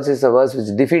this verse is a verse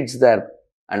which defeats their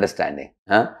understanding.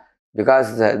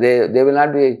 Because they will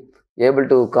not be able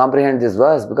to comprehend this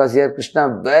verse, because here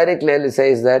Krishna very clearly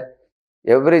says that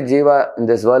every jiva in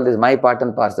this world is my part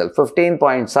and parcel.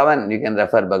 15.7 you can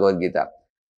refer Bhagavad Gita.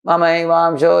 Mama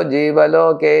evamsho jiva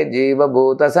loke jiva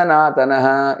bhuta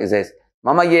sanatanaha. He says,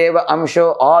 Mama yeva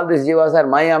amsho, all these jivas are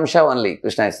my amsha only,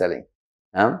 Krishna is telling.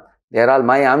 They are all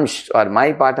my amsh or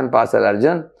my part and parcel,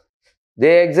 Arjun.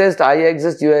 They exist, I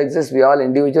exist, you exist, we all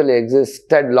individually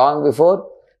existed long before.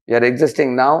 We are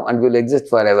existing now and will exist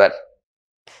forever.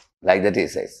 Like that he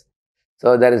says.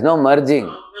 So there is no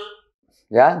merging.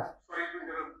 Yeah?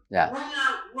 Yeah.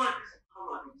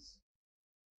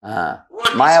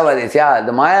 Mayavadis. Yeah,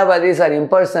 the Mayavadis are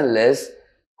impersonalists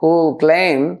who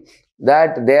claim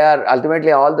that they are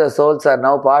ultimately all the souls are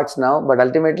now parts now, but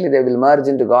ultimately they will merge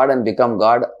into God and become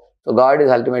God. So God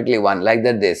is ultimately one. Like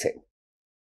that they say.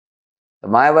 The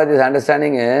Mayavadis'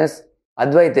 understanding is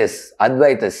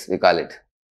Advaitis we call it.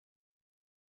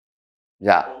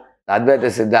 Yeah. Advaita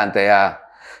Siddhanta, yeah.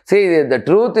 See, the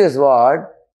truth is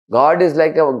what? God is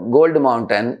like a gold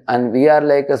mountain and we are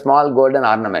like a small golden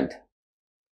ornament.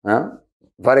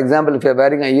 For example, if you are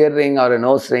wearing an earring or a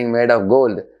nose ring made of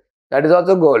gold, that is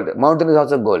also gold. Mountain is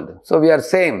also gold. So we are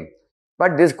same.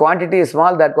 But this quantity is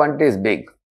small, that quantity is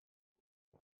big.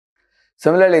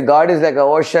 Similarly, God is like an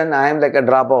ocean, I am like a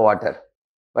drop of water.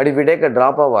 But if you take a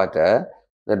drop of water,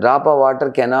 the drop of water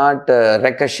cannot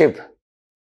wreck a ship.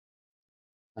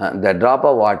 The drop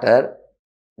of water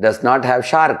does not have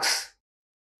sharks.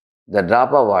 The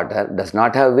drop of water does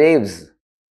not have waves.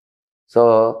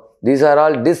 So, these are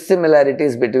all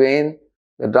dissimilarities between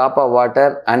the drop of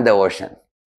water and the ocean.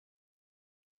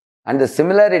 And the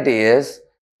similarity is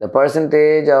the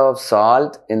percentage of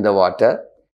salt in the water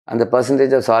and the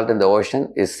percentage of salt in the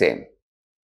ocean is same.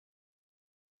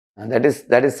 And that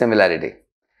is similarity.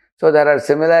 So there are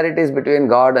similarities between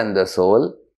God and the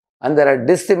soul, and there are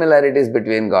dissimilarities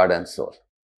between God and soul.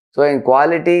 So in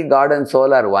quality, God and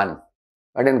soul are one,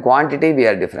 but in quantity, we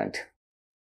are different.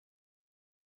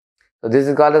 So this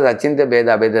is called as Achintya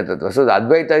Bheda Abheda Tattva. So the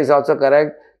Advaita is also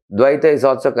correct, Dvaita is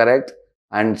also correct,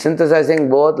 and synthesizing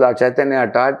both, Lord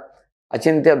Chaitanya taught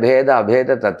Achintya Bheda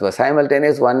Abheda Tattva,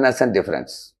 simultaneous oneness and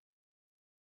difference.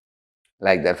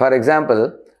 Like that. For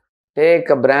example, take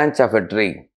a branch of a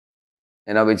tree,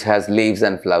 which has leaves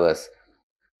and flowers.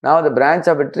 Now the branch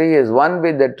of a tree is one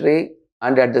with the tree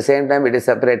and at the same time it is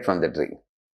separate from the tree.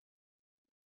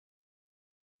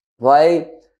 Why?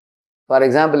 For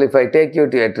example, if I take you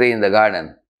to a tree in the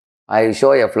garden, I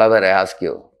show a flower, I ask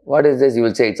you, what is this? You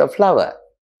will say, it's a flower.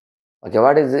 Okay,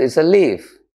 what is this? It's a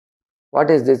leaf. What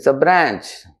is this? It's a branch.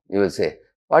 You will say,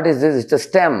 what is this? It's a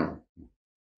stem.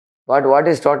 What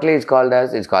is totally is called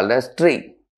as? It's called as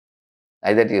tree.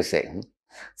 Like that you say.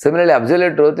 Similarly,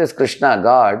 absolute truth is Krishna,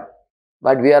 God,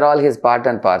 but we are all his part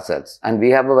and parcels and we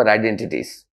have our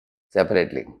identities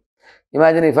separately.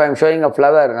 Imagine if I am showing a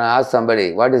flower and I ask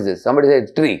somebody, what is this? Somebody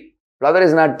says tree. Flower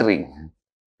is not tree.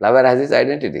 Flower has its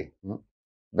identity.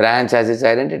 Branch has its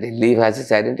identity. Leaf has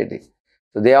its identity.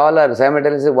 So they all are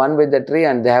simultaneously one with the tree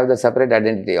and they have the separate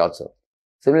identity also.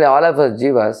 Similarly, all of us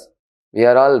jivas, we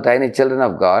are all tiny children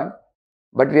of God,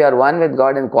 but we are one with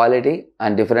God in quality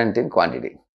and different in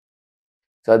quantity.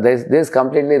 So this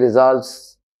completely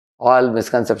resolves all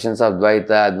misconceptions of Dvaita,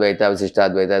 Advaita, Vasishtha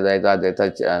Advaita, Dvaita,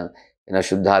 Advaita,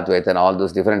 Shuddha Advaita and all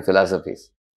those different philosophies.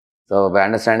 So by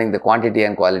understanding the quantity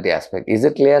and quality aspect. Is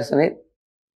it clear, Sunil?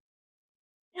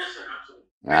 Yes,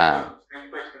 sir,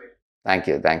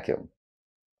 absolutely. Thank you.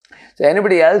 So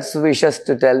anybody else wishes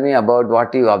to tell me about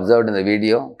what you observed in the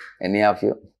video? Any of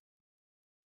you?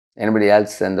 Anybody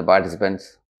else in the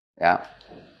participants? Yeah.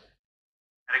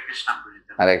 Hare Krishna,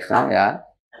 Guru. Hare Krishna, yeah.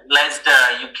 I realized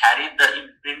you carried the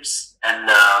imprints and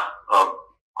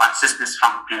consciousness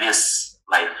from previous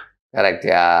life. Correct,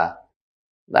 yeah.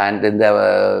 And in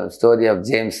the story of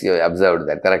James, you observed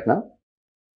that, correct, no?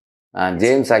 And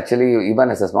James actually, even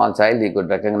as a small child, he could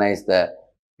recognize the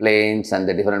planes and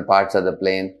the different parts of the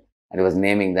plane, and he was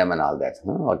naming them and all that.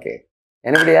 Okay.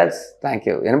 Anybody else? Thank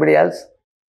you. Anybody else?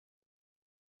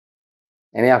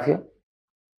 Any of you?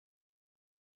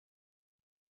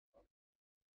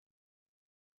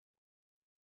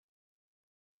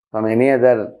 From any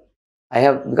other?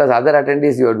 Because other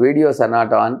attendees, your videos are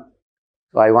not on.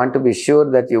 So I want to be sure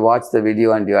that you watched the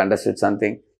video and you understood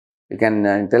something. You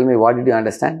can tell me what did you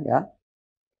understand? Yeah.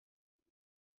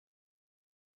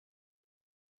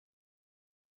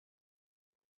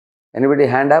 Anybody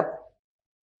hand up?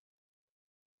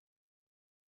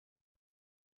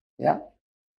 Yeah.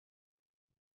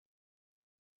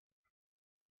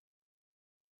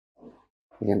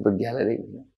 You can put gallery.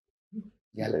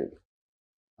 Gallery.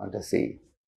 I want to see.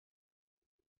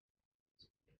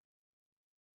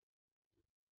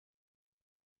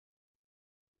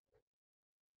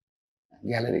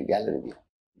 Gallery view.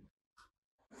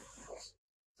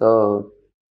 So,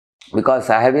 because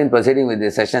I have been proceeding with the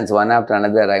sessions one after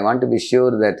another, I want to be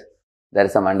sure that there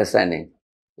is some understanding.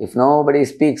 If nobody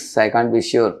speaks, I can't be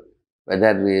sure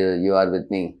whether you are with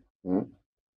me.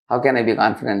 How can I be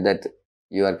confident that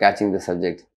you are catching the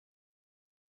subject?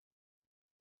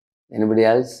 Anybody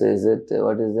else? Is it,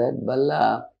 what is that?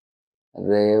 Balla,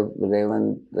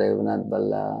 Revanath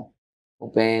Balla,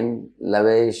 Upen,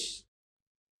 Lavesh,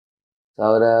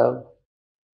 Saurav,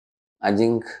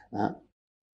 Ajink,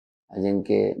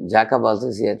 Jacob also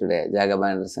is here today, Jacob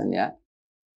Anderson, yeah.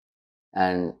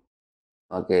 And,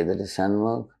 okay, that is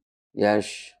Shanmugh,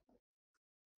 Yash,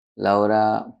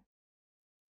 Laura,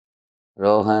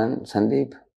 Rohan,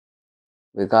 Sandeep,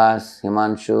 Vikas,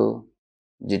 Himanshu,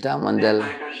 Jita Mandal.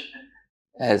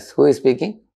 Yes, who is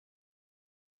speaking?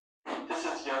 This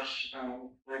is Yash,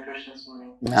 Hare Krishna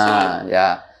Swami.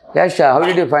 Yeah. Yash, how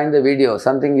did you find the video?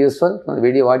 Something useful from the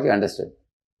video, what you understood?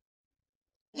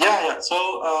 Yeah. So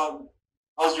I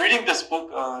was reading this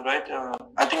book, right?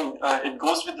 I think it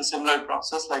goes with the similar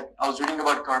process. Like I was reading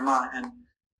about karma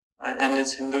and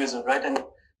its Hinduism, right? And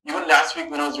even last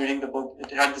week when I was reading the book,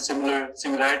 it had the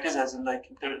similarities, as in like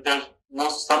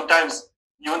sometimes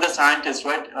even the scientists,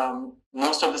 right?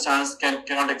 Most of the science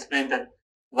cannot explain that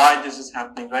why this is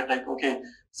happening, right? Like, okay,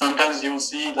 sometimes you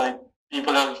see like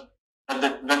people are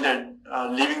when they're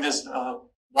leaving this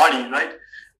body, right?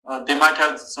 They might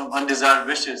have some undesired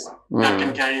wishes that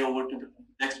can carry over to the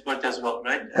next birth as well,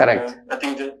 right? Correct. And, I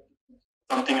think that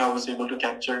something I was able to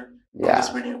capture in Yeah. this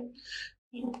video.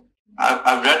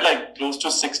 I've read like close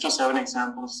to 6 to 7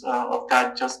 examples of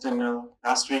that just in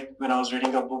last week when I was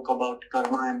reading a book about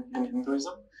karma in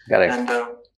Hinduism. Correct. And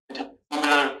it had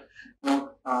similar,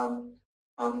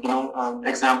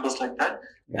 examples like that.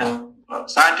 Yeah. And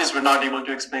scientists were not able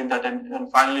to explain that,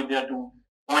 and finally they had to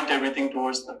point everything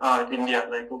towards India.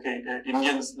 Like, okay,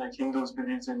 Indians, like Hindus,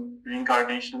 believes in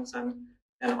reincarnations and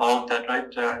all of that, right?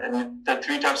 And there are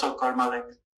 3 types of karma, like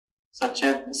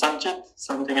Sanchit,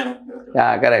 something, and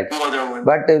Yeah, correct. 2 other ones.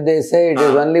 But if they say it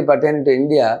is only pertaining to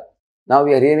India, now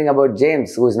we are hearing about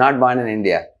James, who is not born in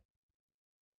India.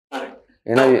 Correct.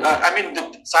 You know, I mean,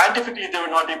 scientifically, they were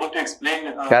not able to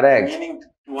explain Correct. the meaning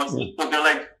towards it. So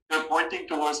they're pointing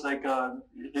towards like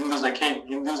Hindus, like, hey,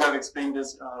 Hindus have explained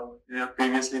this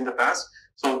previously in the past.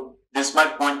 So this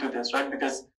might point to this, right?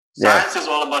 Because science is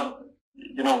all about,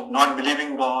 not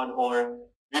believing God, or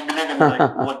we believe in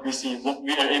like what we see, what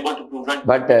we are able to prove, right?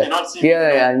 but We cannot see, here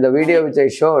in the video which I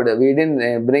showed, we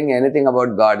didn't bring anything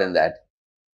about God in that.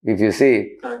 If you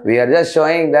see, Correct. we are just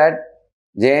showing that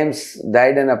James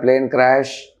died in a plane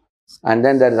crash, and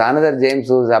then there is another James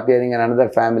who is appearing in another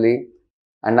family,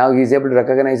 and now he is able to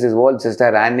recognize his old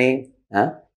sister Annie.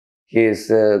 He is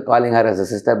calling her as a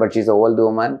sister, but she is an old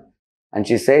woman, and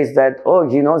she says that, oh,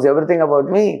 he knows everything about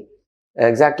me,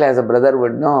 exactly as a brother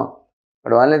would know. But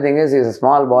the only thing is, he is a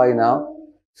small boy now,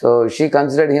 so she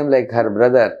considered him like her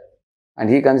brother, and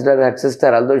he considered her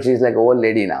sister, although she is like an old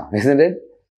lady now, isn't it?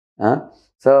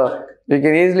 So you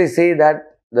can easily see that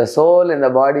the soul in the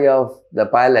body of the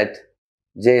pilot,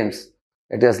 James,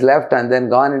 it has left and then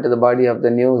gone into the body of the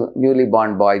newly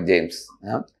born boy, James.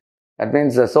 That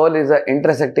means the soul is the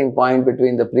intersecting point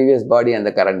between the previous body and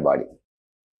the current body.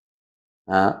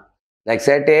 Like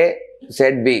set A,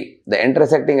 set B, the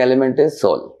intersecting element is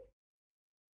soul.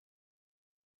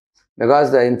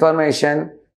 Because the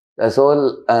information, the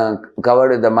soul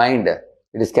covered with the mind, it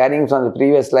is carrying from the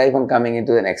previous life and coming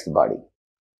into the next body.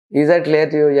 Is that clear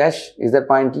to you, Yash? Is that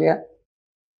point clear?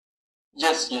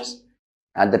 Yes.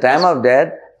 At the time of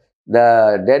death,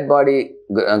 the dead body,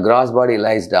 gross body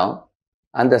lies down,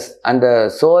 and the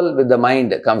soul with the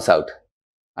mind comes out.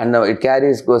 And now it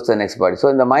goes to the next body. So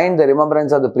in the mind, the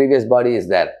remembrance of the previous body is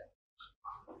there.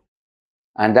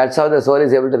 And that's how the soul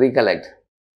is able to recollect.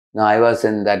 Now I was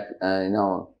in that,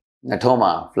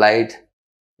 Natoma flight.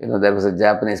 There was a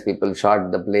Japanese people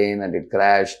shot the plane and it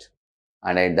crashed.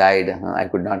 And I died. I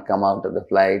could not come out of the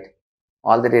flight.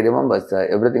 All that he remembers,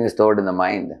 everything is stored in the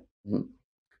mind.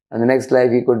 And the next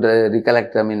life, he could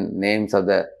recollect, names of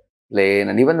the plane,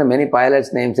 and even the many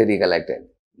pilots' names he recollected,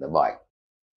 the boy.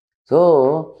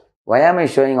 So, why am I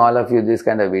showing all of you this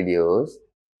kind of videos?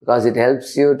 Because it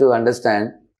helps you to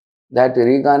understand that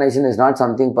reincarnation is not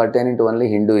something pertaining to only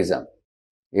Hinduism.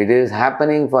 It is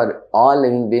happening for all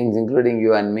living beings, including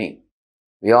you and me.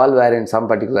 We all were in some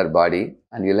particular body,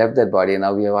 and we left that body, and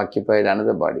now we have occupied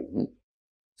another body.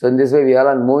 So in this way, we all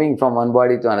are moving from one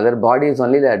body to another. Body is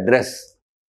only the address,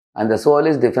 and the soul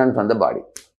is different from the body.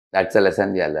 That's the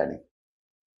lesson we are learning.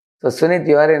 So Sunit,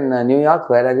 you are in New York.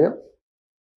 Where are you?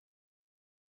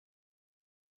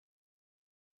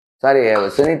 Sorry,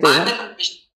 Sunit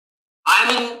is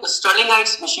I'm in Sterling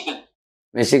Heights, Michigan.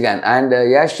 Michigan. And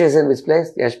Yash is in which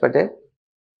place? Yash Patel?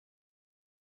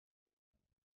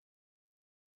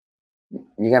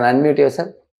 You can unmute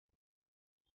yourself.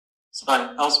 Sorry,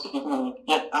 I was speaking on mute.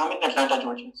 Yeah, I'm in Atlanta,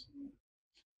 Georgia.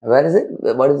 Where is it?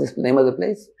 What is the name of the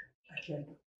place?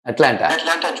 Atlanta.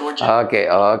 Atlanta, Georgia.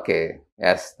 Okay.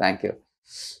 Yes, thank you.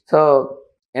 So,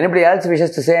 anybody else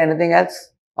wishes to say anything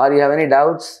else? Or you have any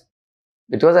doubts?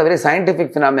 It was a very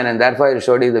scientific phenomenon, therefore I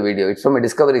showed you the video. It's from a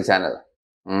Discovery Channel,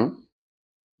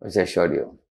 which I showed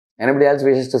you. Anybody else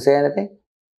wishes to say anything?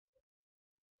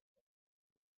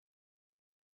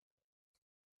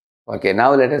 Okay,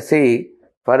 now let us see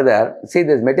further. See,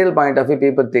 this material point of view,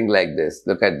 people think like this.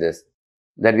 Look at this.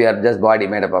 That we are just body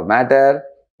made up of matter.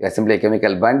 We are simply a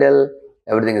chemical bundle.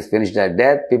 Everything is finished at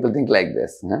death. People think like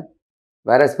this.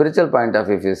 Whereas spiritual point of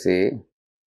view, if you see,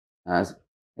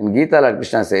 in Gita, Lord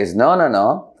Krishna says,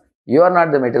 no. You are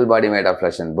not the material body made of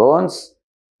flesh and bones.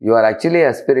 You are actually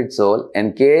a spirit soul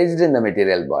encaged in the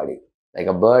material body. Like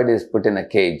a bird is put in a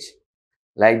cage.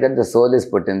 Like that, the soul is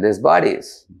put in these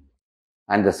bodies.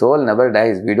 And the soul never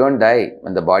dies. We don't die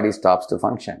when the body stops to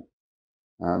function.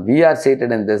 We are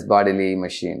seated in this bodily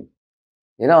machine.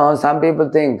 Some people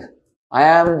think, I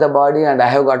am the body and I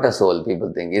have got a soul,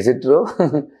 people think. Is it true?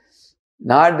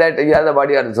 Not that you are the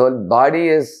body or the soul. Body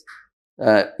is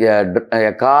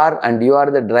a car and you are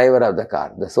the driver of the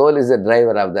car. The soul is the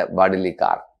driver of the bodily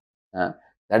car.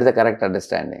 That is the correct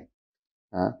understanding.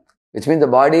 Which means the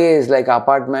body is like an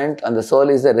apartment and the soul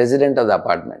is the resident of the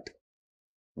apartment.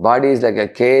 Body is like a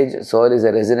cage, soul is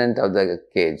a resident of the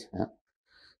cage.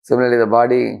 Similarly, the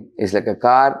body is like a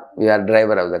car, we are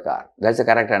driver of the car. That's the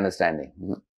correct understanding.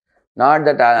 Not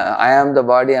that I am the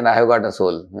body and I have got a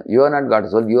soul. You are not got a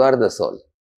soul, you are the soul.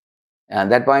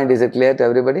 And that point, is it clear to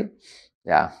everybody?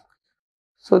 Yeah.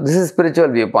 So this is spiritual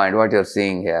viewpoint, what you are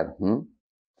seeing here.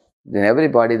 In every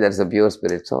body there is a pure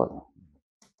spirit soul.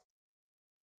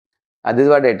 And this is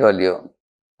what I told you.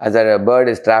 As a bird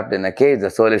is trapped in a cage, the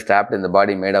soul is trapped in the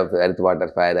body made of earth,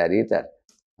 water, fire, air, ether.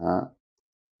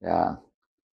 Yeah.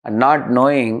 And not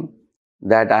knowing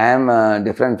that I am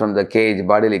different from the cage,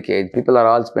 bodily cage, people are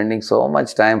all spending so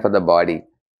much time for the body.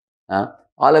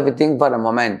 All of you think for a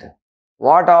moment,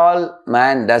 what all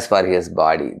man does for his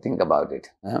body. Think about it.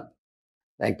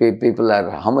 Like people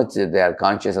are, how much they are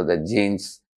conscious of the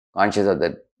jeans, conscious of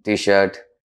the t-shirt,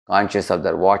 conscious of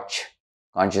their watch,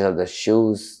 conscious of the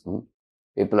shoes.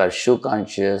 People are shoe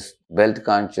conscious, belt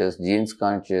conscious, jeans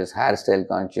conscious, hairstyle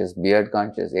conscious, beard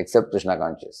conscious, except Krishna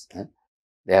conscious.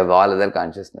 They have all other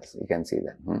consciousness. You can see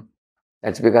that.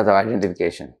 That's because of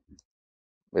identification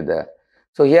with the.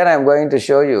 So here I am going to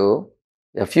show you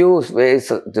a few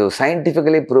ways to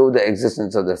scientifically prove the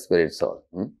existence of the spirit soul.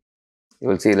 You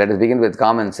will see. Let us begin with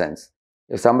common sense.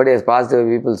 If somebody has passed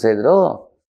away, people say that, oh,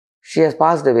 she has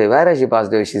passed away. Where has she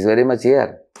passed away? She is very much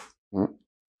here.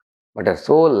 But her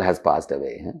soul has passed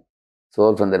away.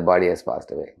 Soul from their body has passed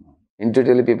away.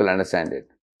 Intuitively people understand it.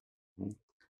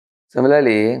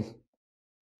 Similarly,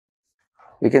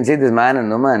 we can see this man and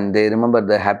woman, they remember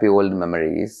the happy old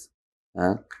memories.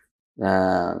 With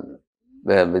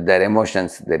their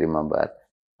emotions they remember.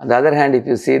 On the other hand, if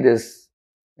you see this,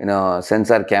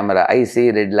 sensor camera, I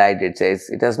see red light, it says,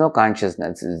 it has no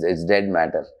consciousness, it's dead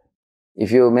matter.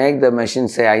 If you make the machine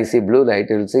say, I see blue light,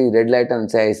 it will see red light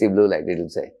and say, I see blue light, it will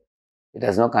say. It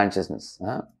has no consciousness.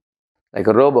 Like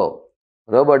a robo.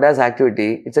 Robo does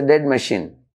activity, it's a dead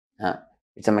machine.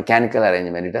 It's a mechanical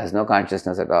arrangement, it has no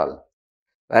consciousness at all.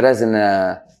 Whereas in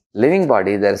a living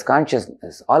body, there is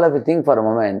consciousness. All of you think for a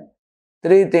moment,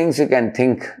 3 things you can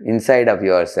think inside of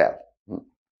yourself.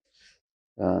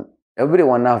 Every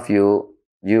one of you,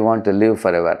 you want to live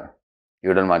forever.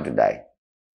 You don't want to die.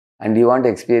 And you want to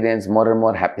experience more and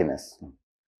more happiness.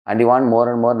 And you want more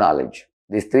and more knowledge.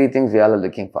 These 3 things we all are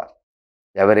looking for.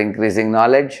 Ever increasing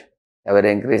knowledge, ever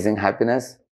increasing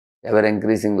happiness, ever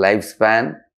increasing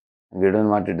lifespan. And you don't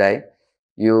want to die.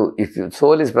 If your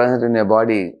soul is present in your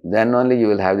body, then only you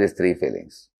will have these 3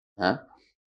 feelings.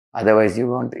 Otherwise, you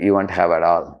won't have at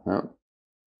all.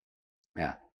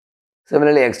 Yeah.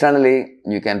 Similarly, externally,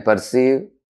 you can perceive,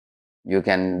 you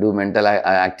can do mental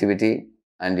activity,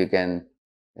 and you can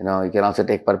also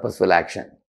take purposeful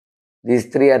action. These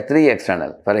 3 are 3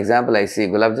 external. For example, I see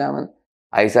gulab jamun,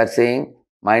 eyes are seeing,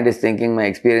 mind is thinking my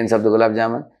experience of the gulab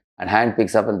jamun, and hand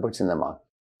picks up and puts in the mouth.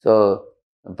 So,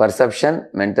 perception,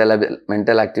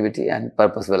 mental activity, and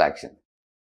purposeful action.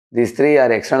 These 3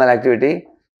 are external activity,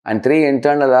 and 3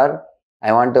 internal are,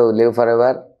 I want to live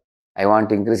forever, I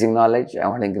want increasing knowledge, I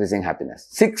want increasing happiness.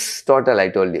 6 total, I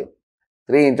told you.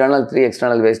 3 internal, 3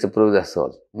 external ways to prove the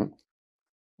soul.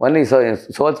 Only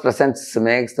soul's presence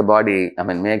makes the body,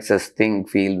 makes us think,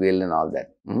 feel, will, and all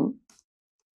that.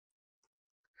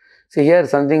 See, here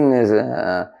something is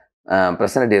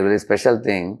present, a very special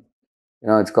thing.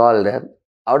 It's called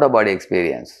out-of-body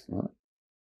experience.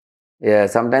 Yeah,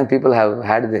 sometimes people have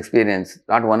had the experience,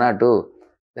 not 1 or 2.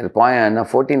 Their point,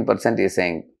 14% is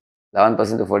saying,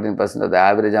 11% to 14% of the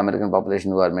average American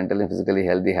population who are mentally and physically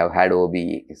healthy have had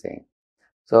OBE, is saying.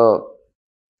 So,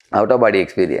 out-of-body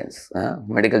experience.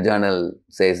 Medical journal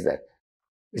says that.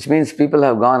 Which means people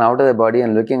have gone out of the body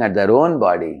and looking at their own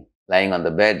body, lying on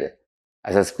the bed.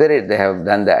 As a spirit, they have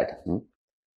done that.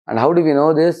 And how do we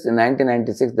know this? In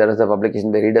 1996, there was a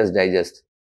publication by Reader's Digest,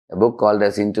 a book called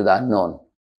as Into the Unknown.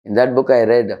 In that book I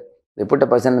read, they put a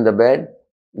person in the bed,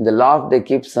 in the loft they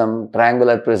keep some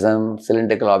triangular prism,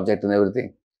 cylindrical object and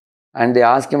everything. And they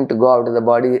ask him to go out of the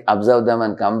body, observe them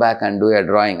and come back and do a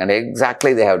drawing. And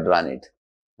exactly they have drawn it.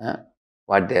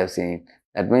 What they have seen.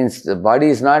 That means the body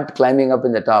is not climbing up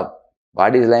in the top.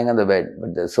 Body is lying on the bed,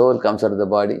 but the soul comes out of the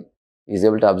body. He is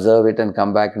able to observe it and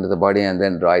come back into the body and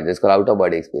then draw it. It's called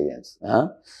out-of-body experience.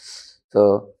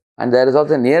 So, and there is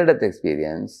also near-death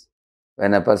experience.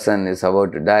 When a person is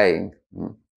about to die,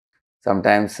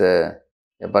 sometimes a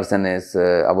person is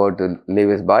about to leave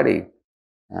his body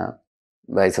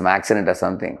by some accident or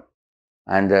something.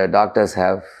 And the doctors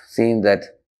have seen that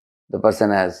The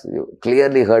person has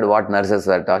clearly heard what nurses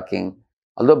were talking.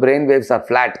 Although brain waves are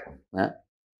flat,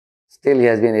 still he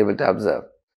has been able to observe.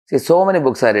 See, so many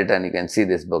books are written. You can see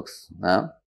these books.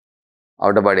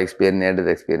 Outer body experience, near-death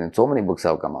experience. So many books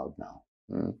have come out now.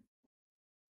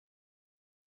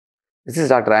 This is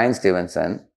Dr. Ian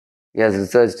Stevenson. He has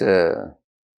researched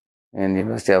in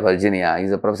University of Virginia. He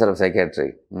is a professor of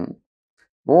psychiatry.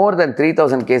 More than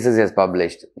 3,000 cases he has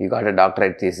published. He got a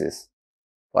doctorate thesis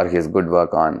for his good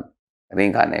work on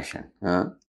reincarnation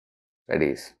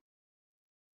studies.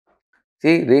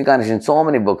 See, reincarnation, so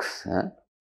many books.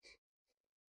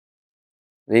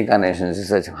 Reincarnation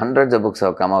research, hundreds of books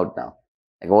have come out now.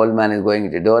 Like an old man is going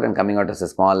into the door and coming out as a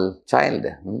small child.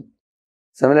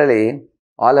 Similarly,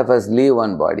 all of us leave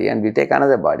one body and we take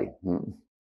another body.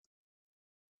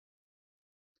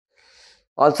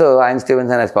 Also, Ian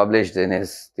Stevenson has published in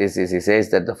his thesis, he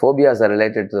says that the phobias are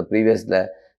related to the previous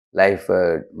life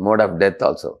mode of death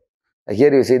also.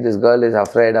 Here you see this girl is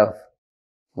afraid of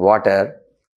water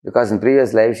because in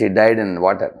previous life she died in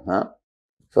water.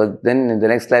 So then in the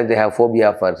next life they have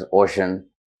phobia for ocean,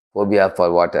 phobia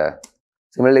for water.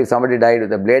 Similarly, if somebody died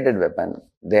with a bladed weapon,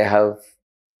 they have,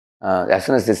 as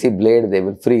soon as they see blade, they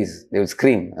will freeze, they will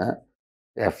scream.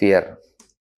 They have fear.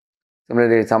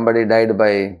 Similarly, if somebody died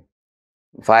by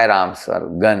firearms or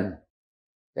gun,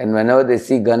 then whenever they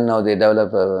see gun now, they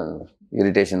develop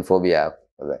irritation, phobia.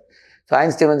 So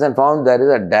Ian Stevenson found there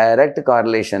is a direct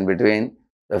correlation between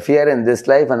the fear in this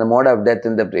life and the mode of death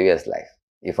in the previous life.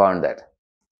 He found that.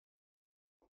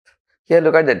 Here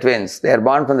look at the twins. They are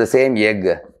born from the same egg,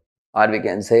 or we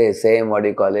can say same,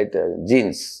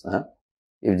 genes.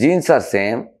 If genes are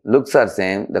same, looks are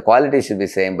same, the quality should be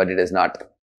same, but it is not.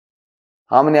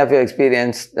 How many of you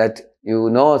experienced that you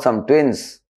know some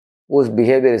twins whose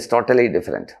behavior is totally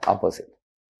different, opposite?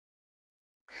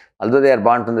 Although they are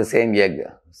born from the same egg,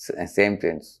 same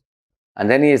twins. And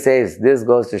then he says, this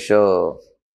goes to show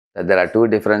that there are two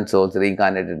different souls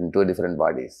reincarnated in two different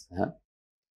bodies.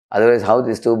 Otherwise, how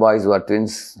these two boys who are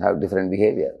twins have different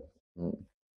behavior?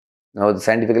 No,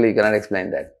 scientifically you cannot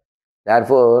explain that.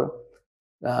 Therefore,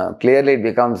 clearly it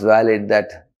becomes valid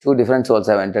that two different souls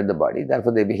have entered the body.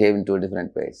 Therefore, they behave in two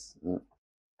different ways.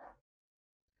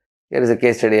 Here is a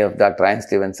case study of Dr. Ian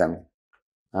Stevenson.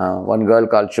 One girl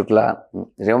called Shukla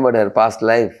remembered her past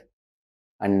life,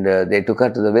 and they took her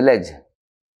to the village,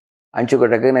 and she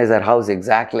could recognize her house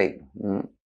exactly.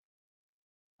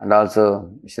 And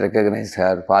also, she recognized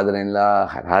her father-in-law,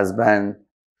 her husband,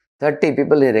 30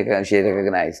 people she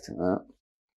recognized.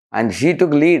 And she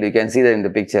took lead. You can see that in the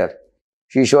picture.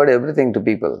 She showed everything to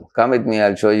people. Come with me,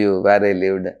 I'll show you where I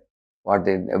lived,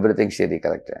 everything she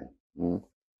recollected.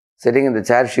 Sitting in the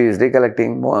chair, she is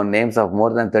recollecting names of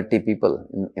more than 30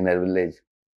 people in her village.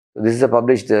 So this is a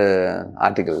published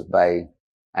article by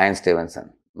Ian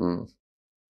Stevenson.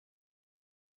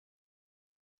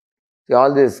 See,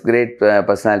 all these great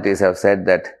personalities have said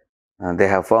that they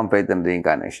have firm faith in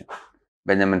reincarnation.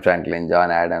 Benjamin Franklin,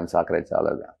 John Adams, Socrates, all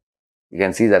of them. You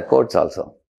can see their quotes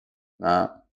also.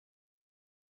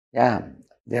 Yeah,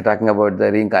 they are talking about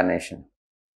the reincarnation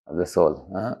of the soul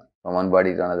from one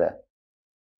body to another.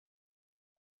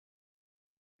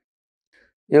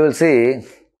 You will see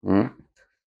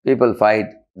people fight.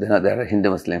 There are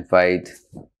Hindu-Muslim fight.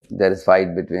 There is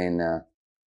fight between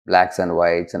blacks and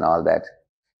whites and all that.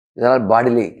 These are all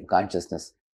bodily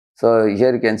consciousness. So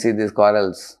here you can see these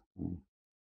quarrels.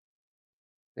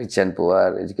 Rich and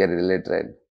poor, educated,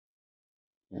 illiterate,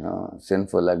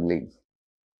 sinful, ugly.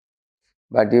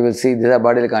 But you will see these are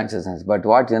bodily consciousness. But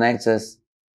what unites us?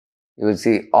 You will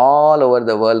see all over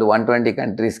the world, 120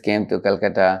 countries came to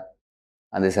Calcutta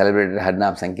and they celebrated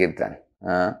Harnam Sankirtan.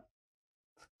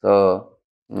 So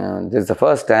this is the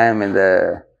first time in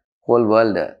the whole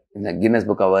world, in the Guinness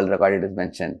Book of World Record, it is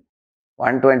mentioned.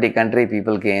 120 country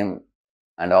people came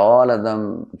and all of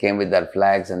them came with their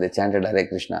flags and they chanted Hare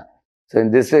Krishna. So in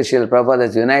this way, Srila Prabhupada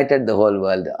has united the whole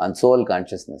world on soul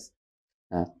consciousness.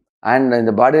 And in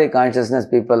the bodily consciousness,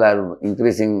 people are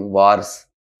increasing wars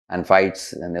and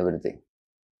fights and everything.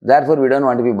 Therefore, we don't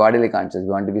want to be bodily conscious, we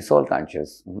want to be soul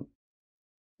conscious.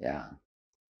 Yeah.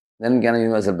 Then we can have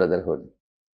universal brotherhood.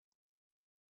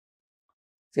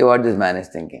 See what this man is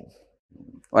thinking.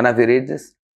 One of you read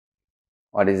this?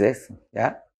 What is this?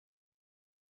 Yeah?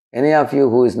 Any of you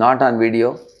who is not on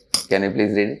video, can you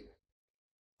please read it?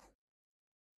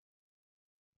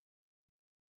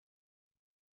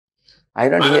 I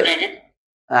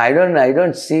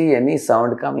don't see any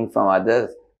sound coming from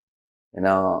others.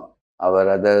 Our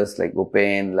others like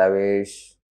Upen,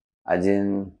 Lavesh,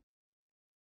 Ajin,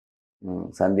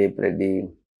 Sandeep Reddy,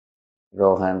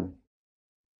 Rohan.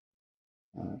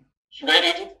 Should I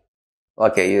read it?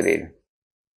 Okay, you read.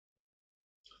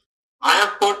 I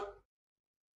have put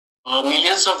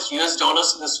millions of US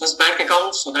dollars in the Swiss bank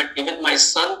account so that even my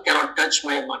son cannot touch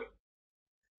my money.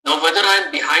 Now, whether I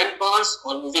am behind bars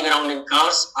or moving around in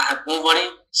cars, I have no worry.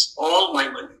 It's all my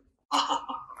money.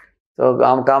 So,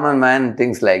 common man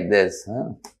thinks like this. Huh?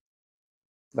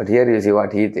 But here you see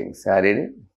what he thinks. I read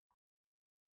it.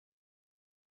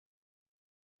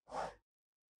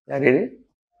 I read it.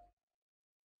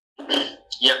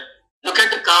 Yeah. Look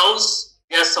at the cows.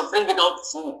 They are suffering without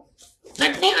food.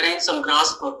 Let me arrange some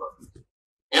grass for her.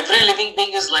 Every living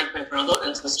being is like my brother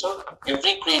and sister.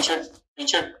 Every creature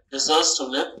deserves to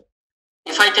live.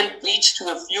 If I can preach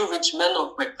to a few rich men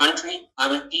of my country, I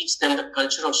will teach them the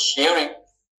culture of sharing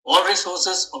all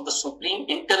resources of the supreme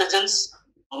intelligence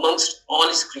amongst all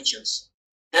his creatures.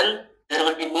 Then there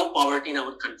will be no poverty in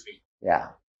our country. Yeah.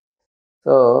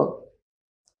 So,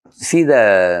 see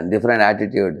the different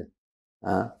attitude.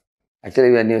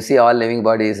 Actually, when you see all living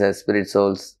bodies as spirit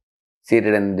souls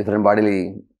seated in different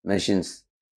bodily machines,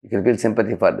 you can feel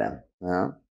sympathy for them.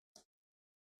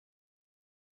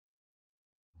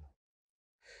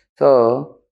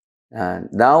 So,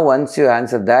 now once you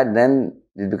answer that, then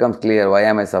it becomes clear, why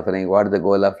am I suffering? What is the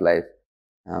goal of life?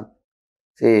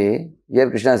 See, here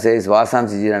Krishna says,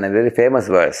 Vasamsi jirnani, a very famous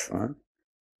verse.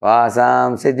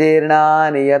 Vasamsi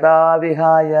jirnani yata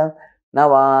vihaya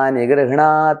navani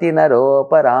grihnati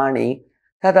naroparani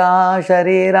tata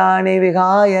sharirani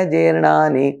vihaya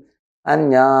jirnani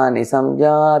anyani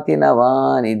samjati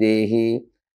navani dehi.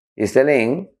 He's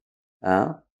telling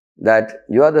that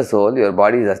you are the soul, your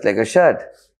body is just like a shirt.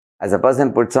 As a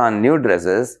person puts on new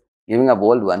dresses, giving up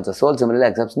old ones, the soul similarly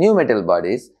accepts new material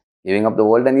bodies, giving up the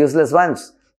old and useless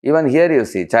ones. Even here you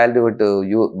see, childhood to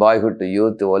youth, boyhood to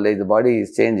youth to old age, the body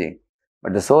is changing.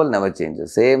 But the soul never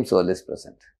changes. Same soul is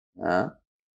present.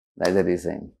 Neither is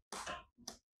saying.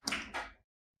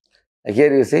 Like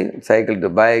here you see, cycle to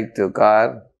bike to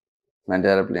car and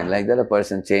aeroplane. Like that a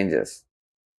person changes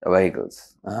the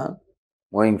vehicles.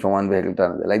 Moving from one vehicle to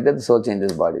another. Like that the soul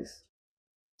changes bodies.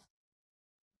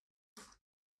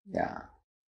 Yeah.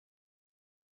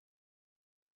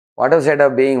 Whatever state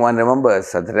of being one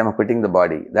remembers at the time of quitting the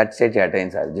body, that state he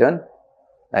attains, Arjun.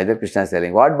 Like that Krishna is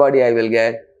telling, what body I will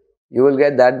get? You will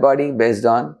get that body based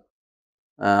on,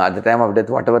 at the time of death,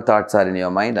 whatever thoughts are in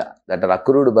your mind that are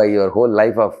accrued by your whole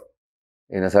life of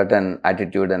in a certain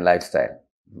attitude and lifestyle.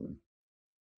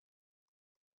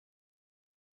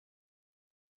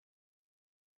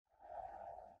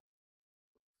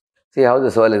 See how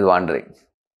the soul is wandering.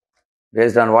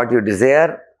 Based on what you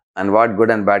desire and what good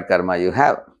and bad karma you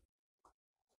have.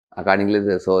 Accordingly,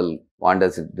 the soul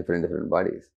wanders in different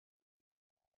bodies.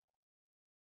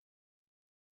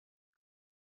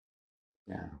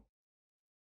 Yeah.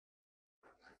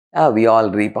 We all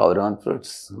reap our own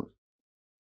fruits.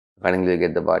 Accordingly, we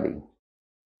get the body.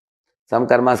 Some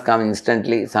karmas come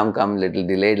instantly, some come little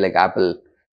delayed, like apple.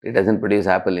 It doesn't produce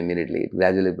apple immediately, it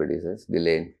gradually produces,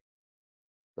 delayed.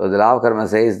 So the law of karma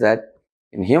says that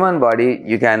in human body,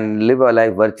 you can live a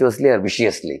life virtuously or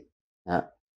viciously.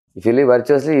 If you live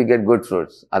virtuously, you get good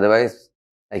fruits. Otherwise,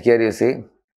 like here you see,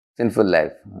 sinful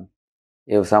life.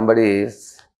 If somebody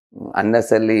is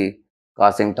unnecessarily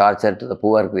causing torture to the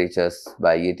poor creatures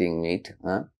by eating meat,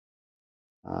 or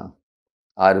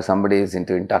if somebody is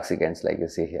into intoxicants like you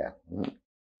see here,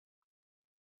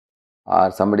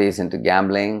 or somebody is into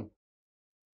gambling,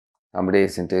 somebody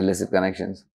is into illicit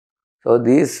connections. So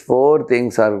these four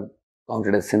things are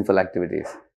counted as sinful activities.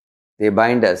 They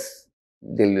bind us,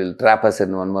 they will trap us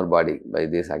in one more body by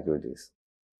these activities.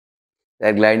 They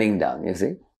are gliding down, you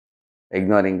see,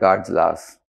 ignoring God's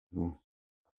laws.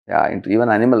 Yeah, into even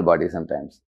animal body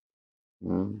sometimes.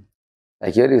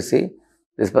 Like here you see,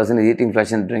 this person is eating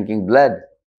flesh and drinking blood,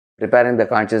 preparing the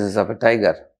consciousness of a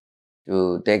tiger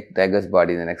to take tiger's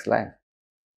body in the next life.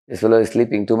 This fellow is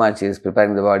sleeping too much, he is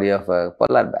preparing the body of a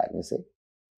polar bear, you see.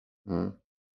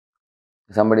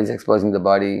 Somebody is exposing the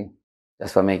body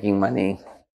just for making money,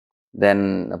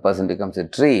 then a person becomes a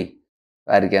tree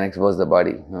where he can expose the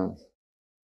body.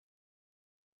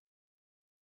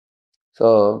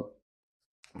 So,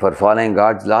 for following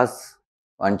God's laws,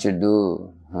 one should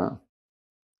do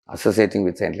associating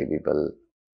with saintly people,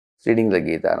 reading the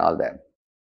Gita and all that.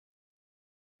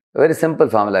 A very simple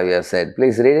formula we have said.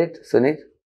 Please read it, Sunit.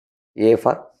 A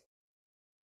for?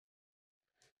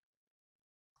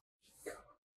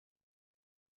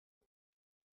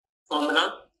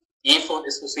 Formula: A for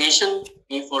association,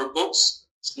 B for books,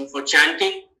 C for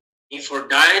chanting, E for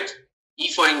diet,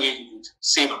 E for engagement,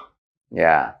 seva.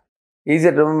 Yeah.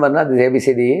 Easy to remember, na, this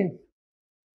ABCD?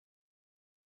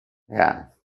 Yeah.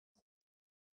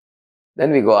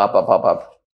 Then we go up.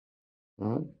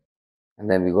 And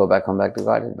then we come back to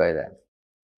Godhead by that.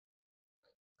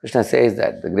 Krishna says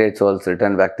that the great souls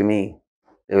return back to me.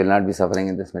 They will not be suffering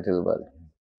in this material world.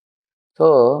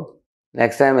 So,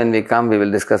 next time when we come, we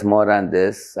will discuss more on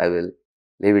this. I will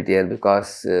leave it here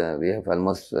because we have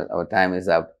almost, our time is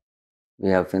up. We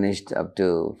have finished up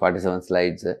to 47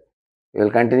 slides. We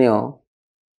will continue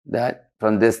that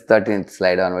from this 13th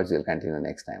slide onwards. We will continue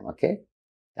next time. Okay?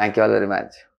 Thank you all very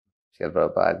much. Srila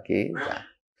Prabhupada ki jai.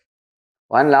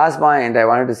 One last point I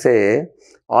wanted to say,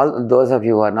 all those of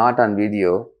you who are not on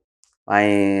video,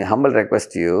 my humble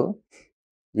request to you,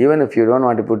 even if you don't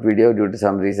want to put video due to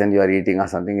some reason, you are eating or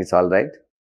something, it's all right.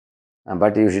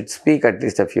 But you should speak at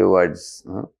least a few words.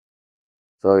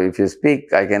 So if you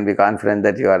speak, I can be confident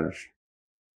that you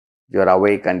are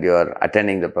awake and you are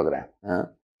attending the program.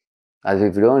 As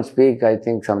if you don't speak, I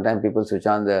think sometimes people switch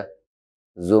on the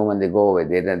Zoom and they go away.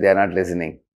 They are not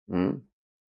listening.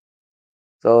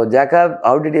 So Jacob,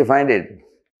 how did you find it?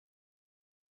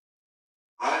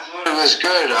 I thought it was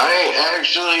good. I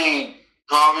actually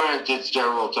commented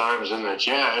several times in the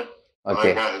chat.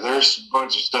 Okay. There's a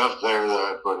bunch of stuff there that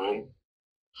I put in.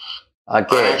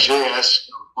 Okay. I actually asked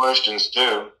questions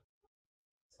too.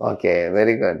 Okay,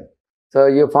 very good. So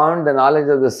you found the knowledge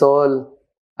of the soul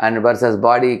and versus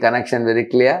body connection very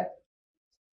clear?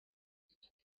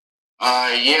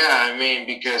 Yeah, I mean,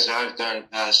 because I've done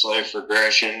past life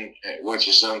regression, which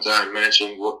is something I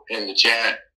mentioned in the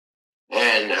chat.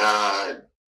 And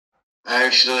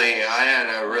actually, I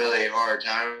had a really hard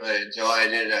time with it until I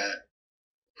did a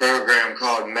program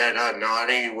called Meta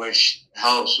Naughty, which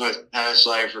helps with past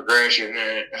life regression,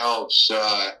 and it helps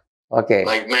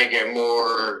like make it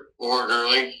more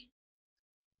orderly.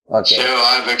 Okay. So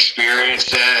I've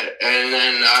experienced that. And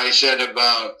then I said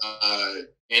about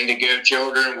indigo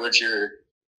children,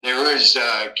 there was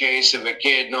a case of a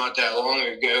kid not that long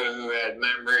ago who had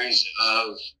memories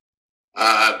of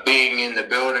being in the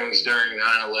buildings during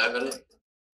 9/11.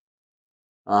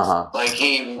 Like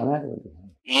he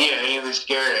was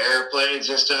scared of airplanes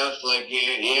and stuff. Like,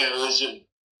 it was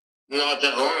not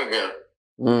that long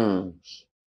ago.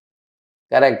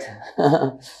 Correct.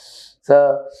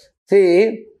 So,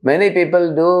 see, many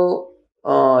people do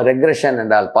regression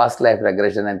and all, past life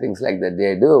regression and things like that,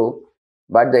 they do.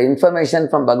 But the information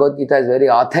from Bhagavad Gita is very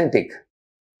authentic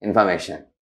information.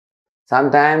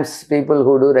 Sometimes people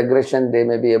who do regression, they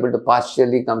may be able to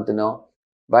partially come to know,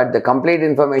 but the complete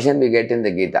information we get in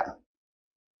the Gita.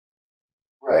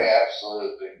 Right,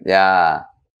 absolutely. Yeah.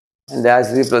 And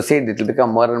as we proceed, it will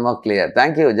become more and more clear.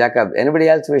 Thank you, Jacob. Anybody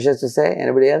else wishes to say?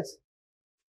 Anybody else?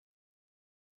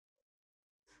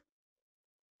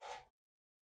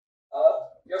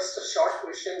 Just a short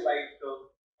question,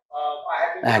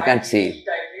 I can't see.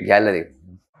 Gallery.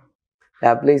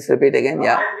 Yeah, please repeat again.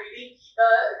 Yeah. I'm reading Gita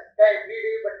every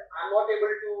day, but I'm not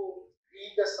able to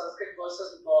read the Sanskrit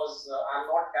verses because I'm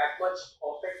not that much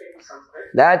perfect in Sanskrit.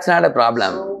 That's not a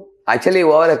problem. So, actually,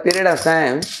 over a period of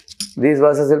time, these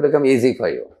verses will become easy for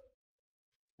you.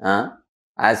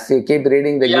 As you keep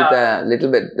reading the Gita a little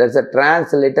bit, there's a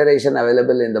transliteration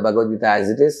available in the Bhagavad Gita as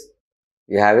it is.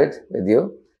 You have it with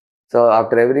you. So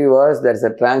after every verse, there's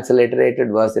a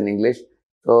transliterated verse in English.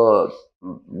 So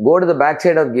go to the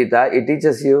backside of Gita. It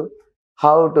teaches you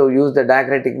how to use the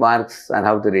diacritic marks and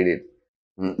how to read it.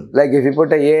 Like if you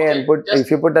put a A and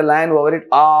if you put a line over it,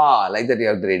 like that you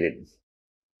have to read it.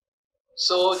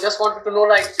 So just wanted to know,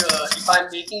 if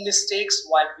I'm making mistakes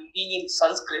while reading in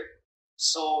Sanskrit,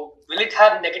 so will it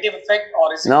have negative effect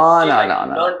or is it No.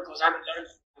 learned because I'm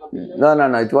learned?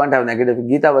 No, it won't have negative.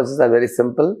 Gita verses are very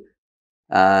simple.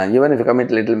 Even if you commit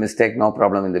a little mistake, no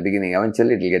problem in the beginning.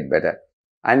 Eventually, it will get better.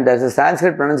 And there's a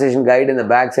Sanskrit pronunciation guide in the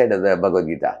back side of the Bhagavad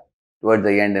Gita. Towards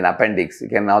the end in appendix. You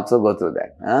can also go through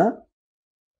that.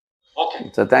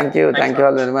 Okay. So, thank you. Thank you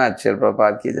all very much. Srila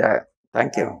Prabhupada ki jai.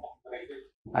 Thank you.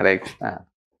 Hare Krishna.